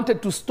one. They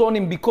wanted to stone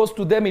him because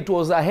to them it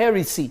was a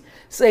heresy,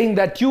 saying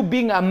that you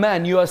being a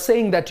man, you are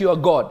saying that you are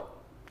God.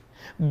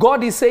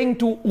 God is saying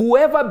to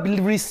whoever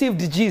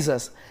received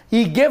Jesus,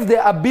 he gave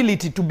the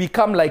ability to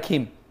become like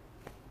him.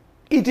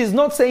 It is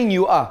not saying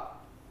you are.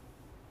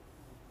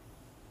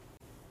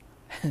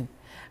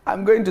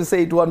 I'm going to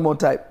say it one more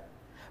time.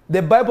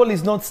 The Bible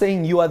is not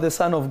saying you are the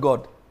Son of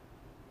God.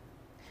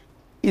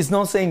 It's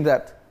not saying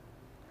that.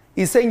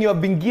 It's saying you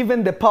have been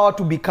given the power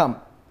to become.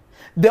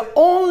 The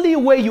only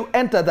way you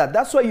enter that,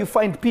 that's why you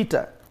find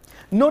Peter.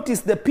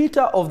 Notice the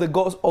Peter of the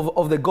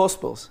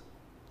Gospels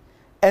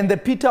and the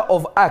Peter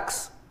of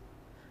Acts.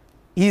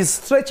 He's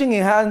stretching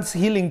his hands,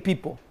 healing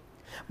people.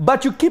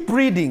 But you keep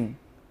reading,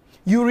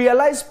 you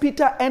realize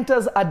Peter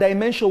enters a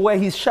dimension where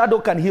his shadow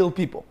can heal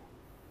people.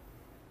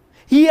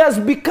 He has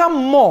become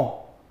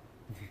more.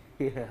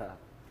 Yeah.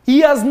 He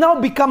has now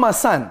become a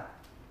son.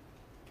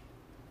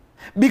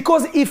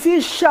 Because if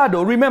his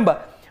shadow,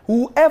 remember,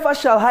 whoever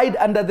shall hide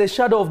under the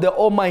shadow of the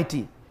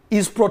Almighty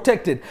is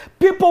protected.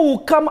 People will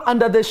come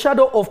under the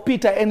shadow of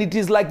Peter, and it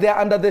is like they're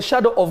under the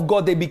shadow of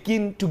God, they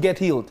begin to get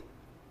healed.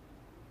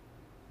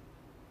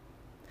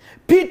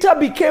 Peter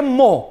became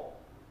more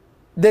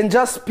than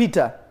just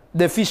Peter,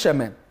 the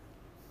fisherman.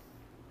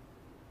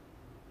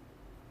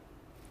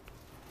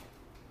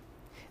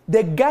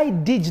 The guy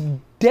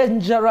did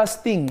dangerous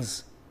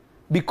things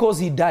because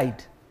he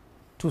died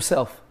to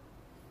self.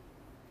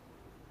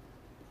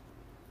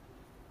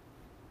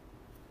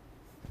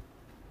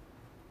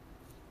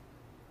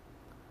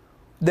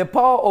 The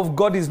power of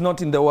God is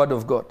not in the Word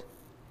of God.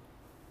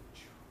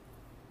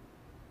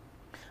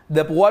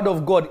 The Word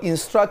of God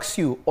instructs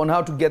you on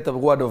how to get the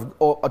Word of,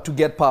 or to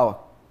get power.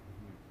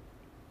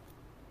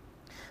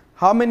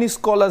 How many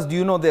scholars do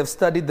you know they've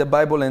studied the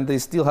Bible and they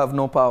still have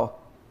no power?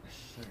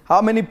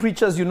 How many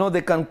preachers you know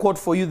they can quote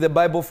for you the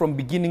Bible from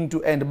beginning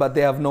to end, but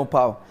they have no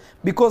power?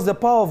 Because the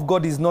power of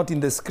God is not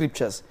in the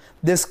scriptures.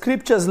 The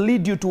scriptures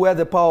lead you to where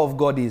the power of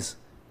God is.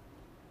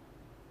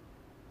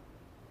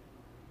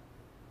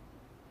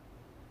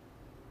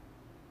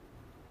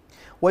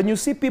 When you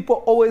see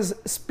people always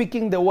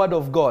speaking the word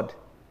of God,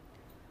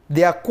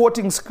 they are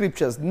quoting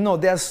scriptures. No,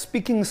 they are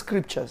speaking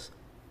scriptures.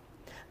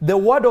 The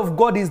word of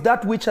God is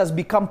that which has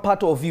become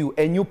part of you,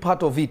 a new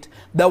part of it.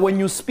 That when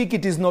you speak,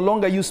 it is no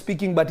longer you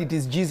speaking, but it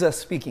is Jesus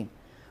speaking.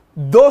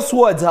 Those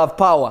words have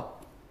power.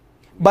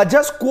 But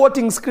just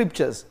quoting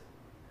scriptures.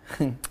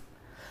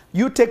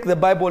 You take the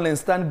Bible and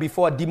stand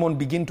before a demon,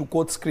 begin to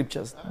quote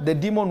scriptures. The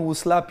demon will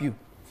slap you.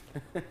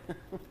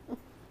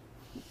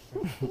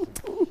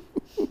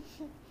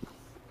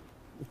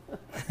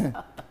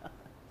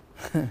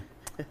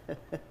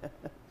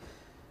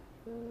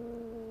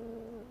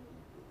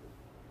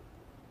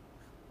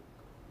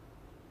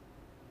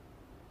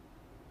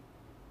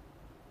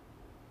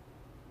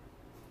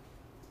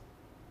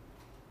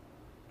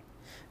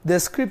 The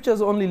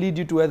scriptures only lead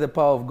you to where the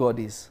power of God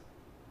is.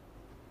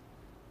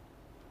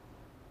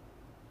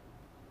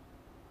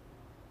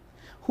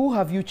 Who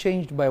have you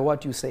changed by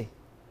what you say?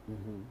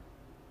 Mm-hmm.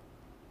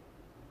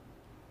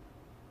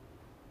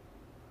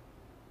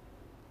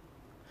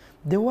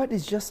 The word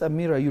is just a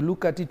mirror. You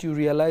look at it, you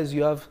realize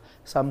you have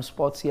some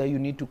spots here you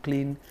need to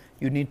clean,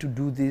 you need to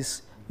do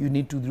this, you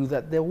need to do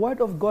that. The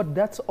word of God,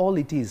 that's all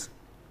it is.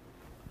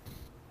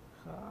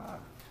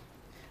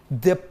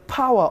 The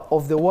power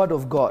of the word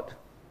of God.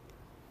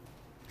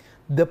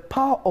 The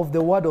power of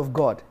the word of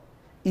God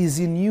is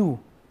in you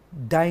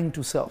dying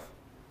to self.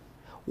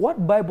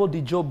 What Bible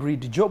did Job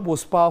read? Job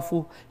was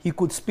powerful. He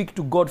could speak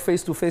to God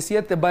face to face,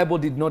 yet the Bible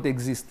did not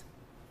exist.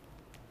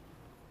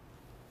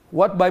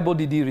 What Bible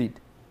did he read?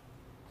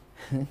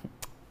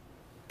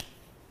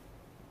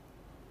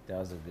 That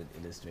was a good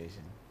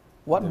illustration.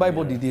 What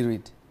Bible did he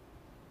read?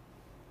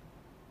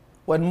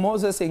 When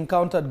Moses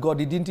encountered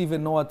God, he didn't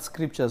even know what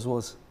scriptures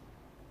was.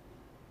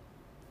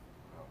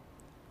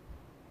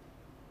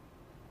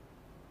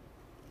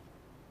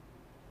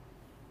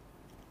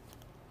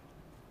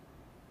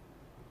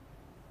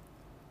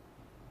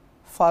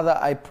 Father,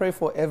 I pray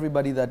for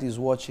everybody that is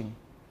watching.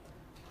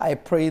 I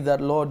pray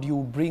that, Lord, you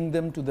bring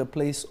them to the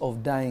place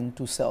of dying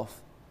to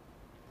self.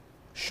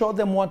 Show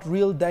them what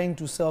real dying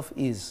to self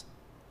is.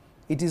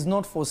 It is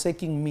not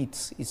forsaking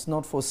meats. It's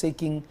not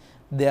forsaking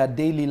their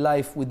daily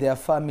life with their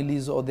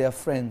families or their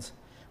friends.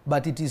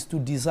 But it is to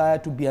desire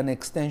to be an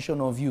extension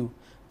of you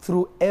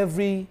through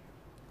every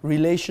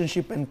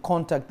relationship and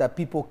contact that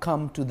people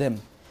come to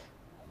them.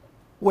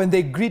 When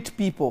they greet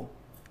people,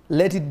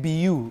 let it be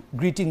you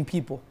greeting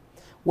people.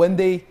 When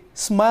they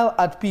smile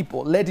at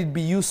people, let it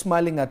be you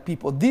smiling at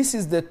people. This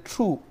is the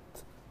truth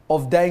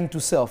of dying to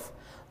self.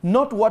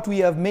 Not what we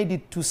have made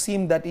it to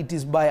seem that it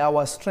is by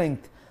our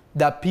strength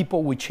that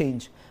people will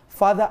change.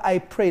 Father, I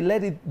pray,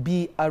 let it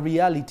be a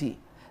reality.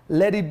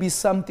 Let it be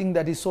something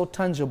that is so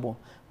tangible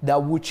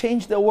that will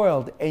change the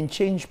world and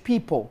change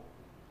people.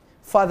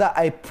 Father,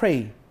 I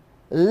pray,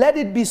 let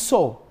it be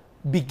so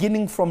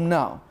beginning from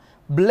now.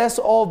 Bless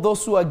all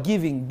those who are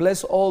giving.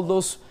 Bless all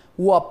those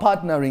who are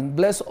partnering.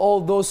 Bless all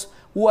those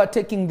who are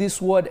taking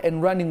this word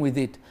and running with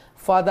it.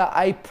 Father,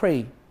 I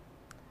pray,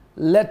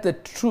 let the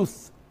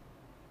truth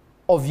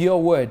of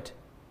your word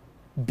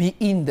be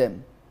in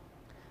them.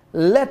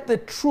 Let the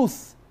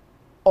truth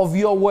of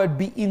your word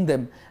be in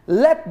them.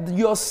 Let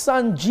your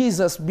Son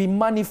Jesus be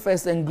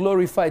manifest and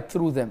glorified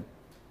through them.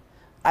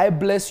 I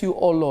bless you,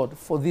 O Lord,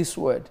 for this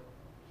word.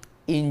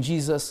 In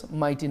Jesus'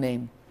 mighty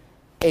name.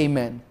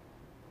 Amen.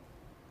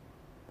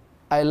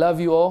 I love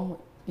you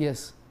all.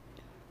 Yes.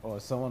 Or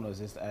someone was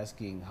just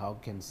asking, how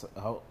can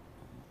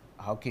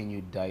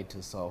you die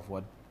to self?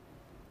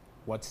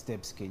 What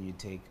steps can you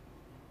take?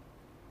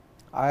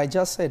 I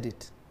just said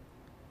it.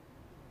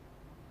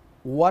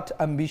 What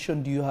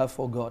ambition do you have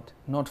for God,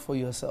 not for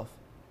yourself?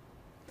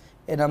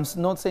 And I'm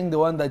not saying the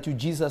one that you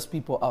Jesus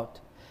people out.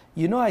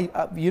 You know,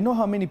 you know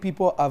how many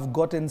people have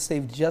gotten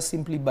saved just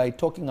simply by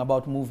talking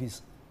about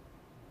movies,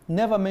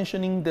 never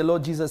mentioning the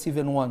Lord Jesus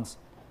even once.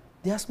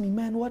 They ask me,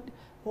 man, what?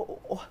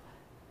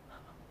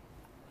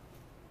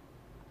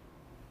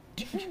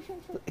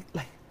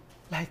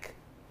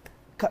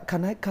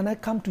 Can I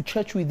come to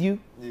church with you?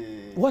 Yeah.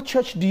 What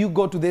church do you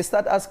go to? They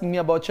start asking me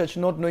about church,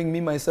 not knowing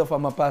me myself,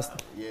 I'm a pastor.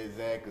 Yeah,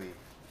 exactly.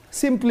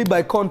 Simply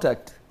by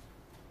contact.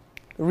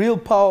 Real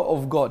power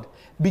of God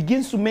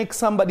begins to make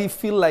somebody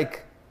feel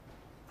like,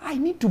 I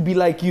need to be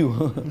like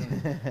you.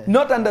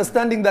 Not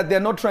understanding that they're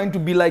not trying to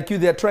be like you,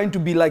 they're trying to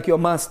be like your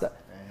master,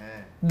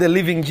 the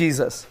living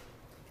Jesus.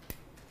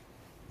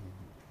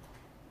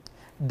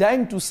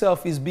 Dying to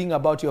self is being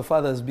about your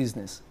Father's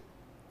business,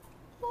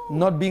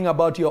 not being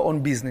about your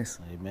own business.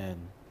 Amen.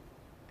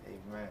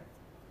 Amen.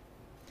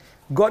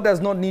 God does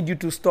not need you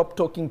to stop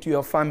talking to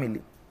your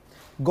family.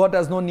 God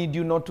does not need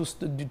you not to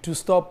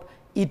stop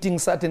eating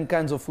certain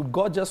kinds of food.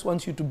 God just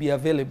wants you to be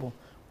available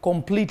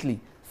completely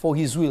for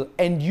His will.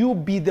 And you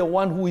be the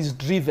one who is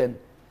driven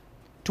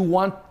to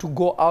want to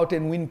go out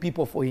and win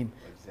people for Him.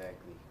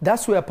 Exactly.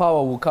 That's where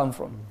power will come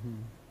from.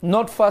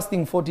 Not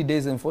fasting 40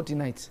 days and 40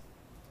 nights.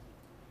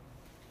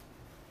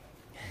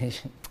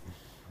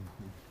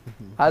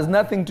 Has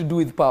nothing to do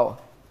with power.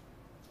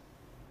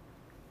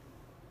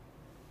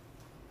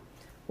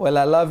 Well,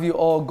 I love you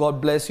all. God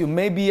bless you.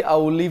 Maybe I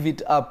will leave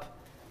it up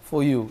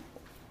for you.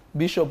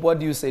 Bishop, what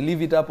do you say?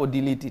 Leave it up or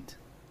delete it?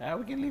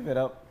 We can leave it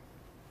up.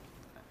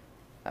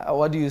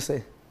 What do you say?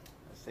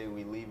 I say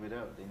we leave it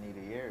up. They need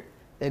to hear it.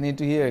 They need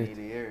to hear They it. need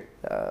to hear it.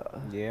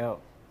 Yeah. All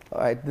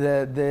right,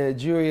 the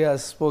jury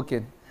has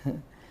spoken.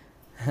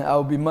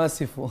 I'll be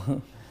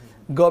merciful.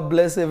 God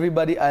bless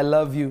everybody. I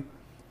love you.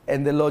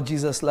 And the Lord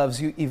Jesus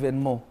loves you even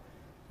more.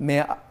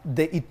 May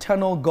the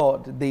eternal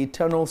God, the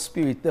eternal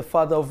Spirit, the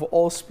Father of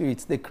all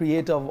spirits, the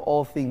Creator of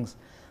all things,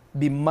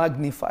 be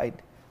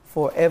magnified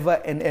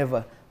forever and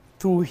ever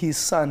through His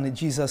Son,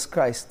 Jesus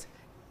Christ.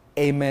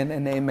 Amen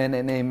and amen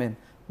and amen.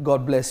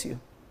 God bless you.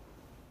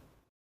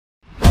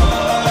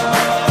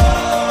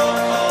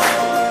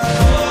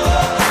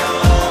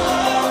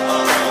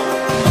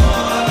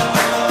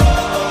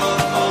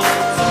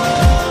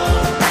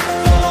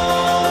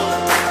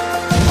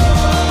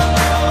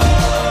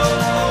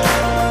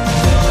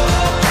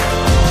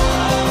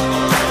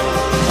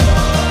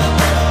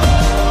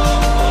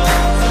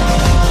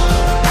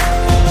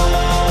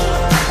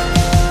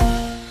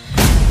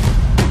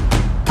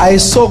 I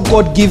saw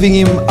God giving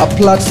him a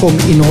platform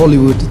in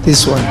Hollywood,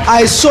 this one.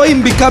 I saw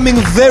him becoming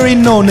very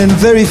known and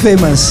very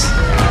famous.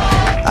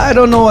 I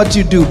don't know what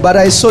you do, but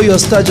I saw your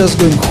star just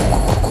going.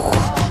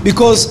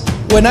 Because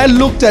when I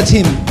looked at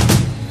him,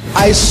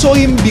 I saw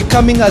him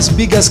becoming as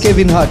big as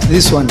Kevin Hart,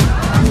 this one.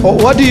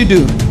 What do you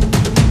do?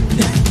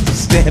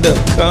 Stand up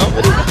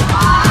comedy.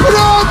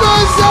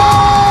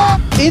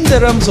 In the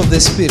realms of the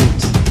spirit,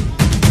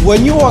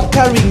 when you were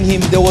carrying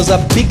him, there was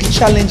a big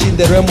challenge in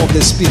the realm of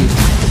the spirit.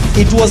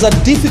 It was a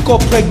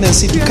difficult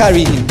pregnancy to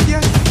carry him,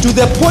 to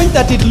the point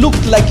that it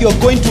looked like you're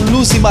going to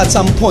lose him at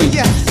some point.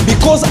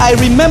 Because I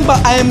remember,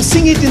 I am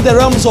seeing it in the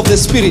realms of the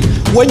spirit.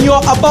 When you're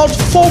about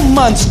 4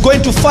 months,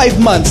 going to 5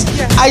 months,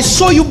 I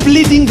saw you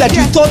bleeding that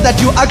you thought that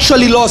you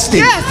actually lost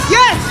him.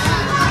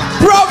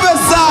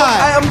 Prophesy!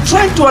 I am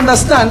trying to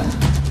understand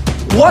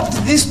what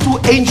these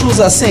two angels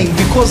are saying,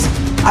 because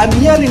I'm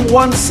hearing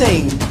one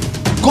saying,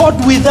 God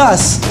with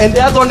us, and the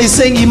other one is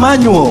saying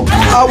Emmanuel.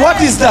 What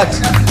is that?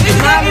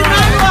 Emmanuel.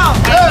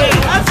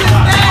 That's his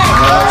name.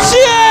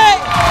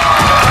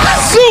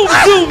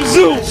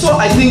 Zoom. So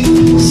I think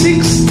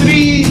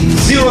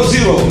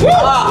 6300.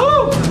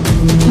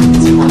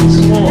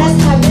 That's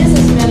my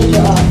business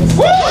manager office.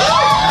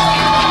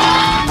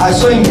 I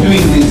saw him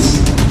doing this,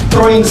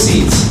 throwing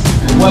seeds.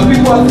 When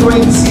people are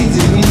throwing seeds,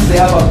 it means they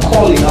have a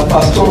calling, a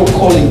pastoral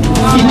calling, to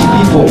feed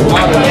people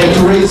and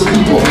to raise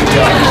people.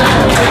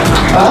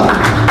 Huh?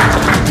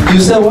 You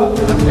said what?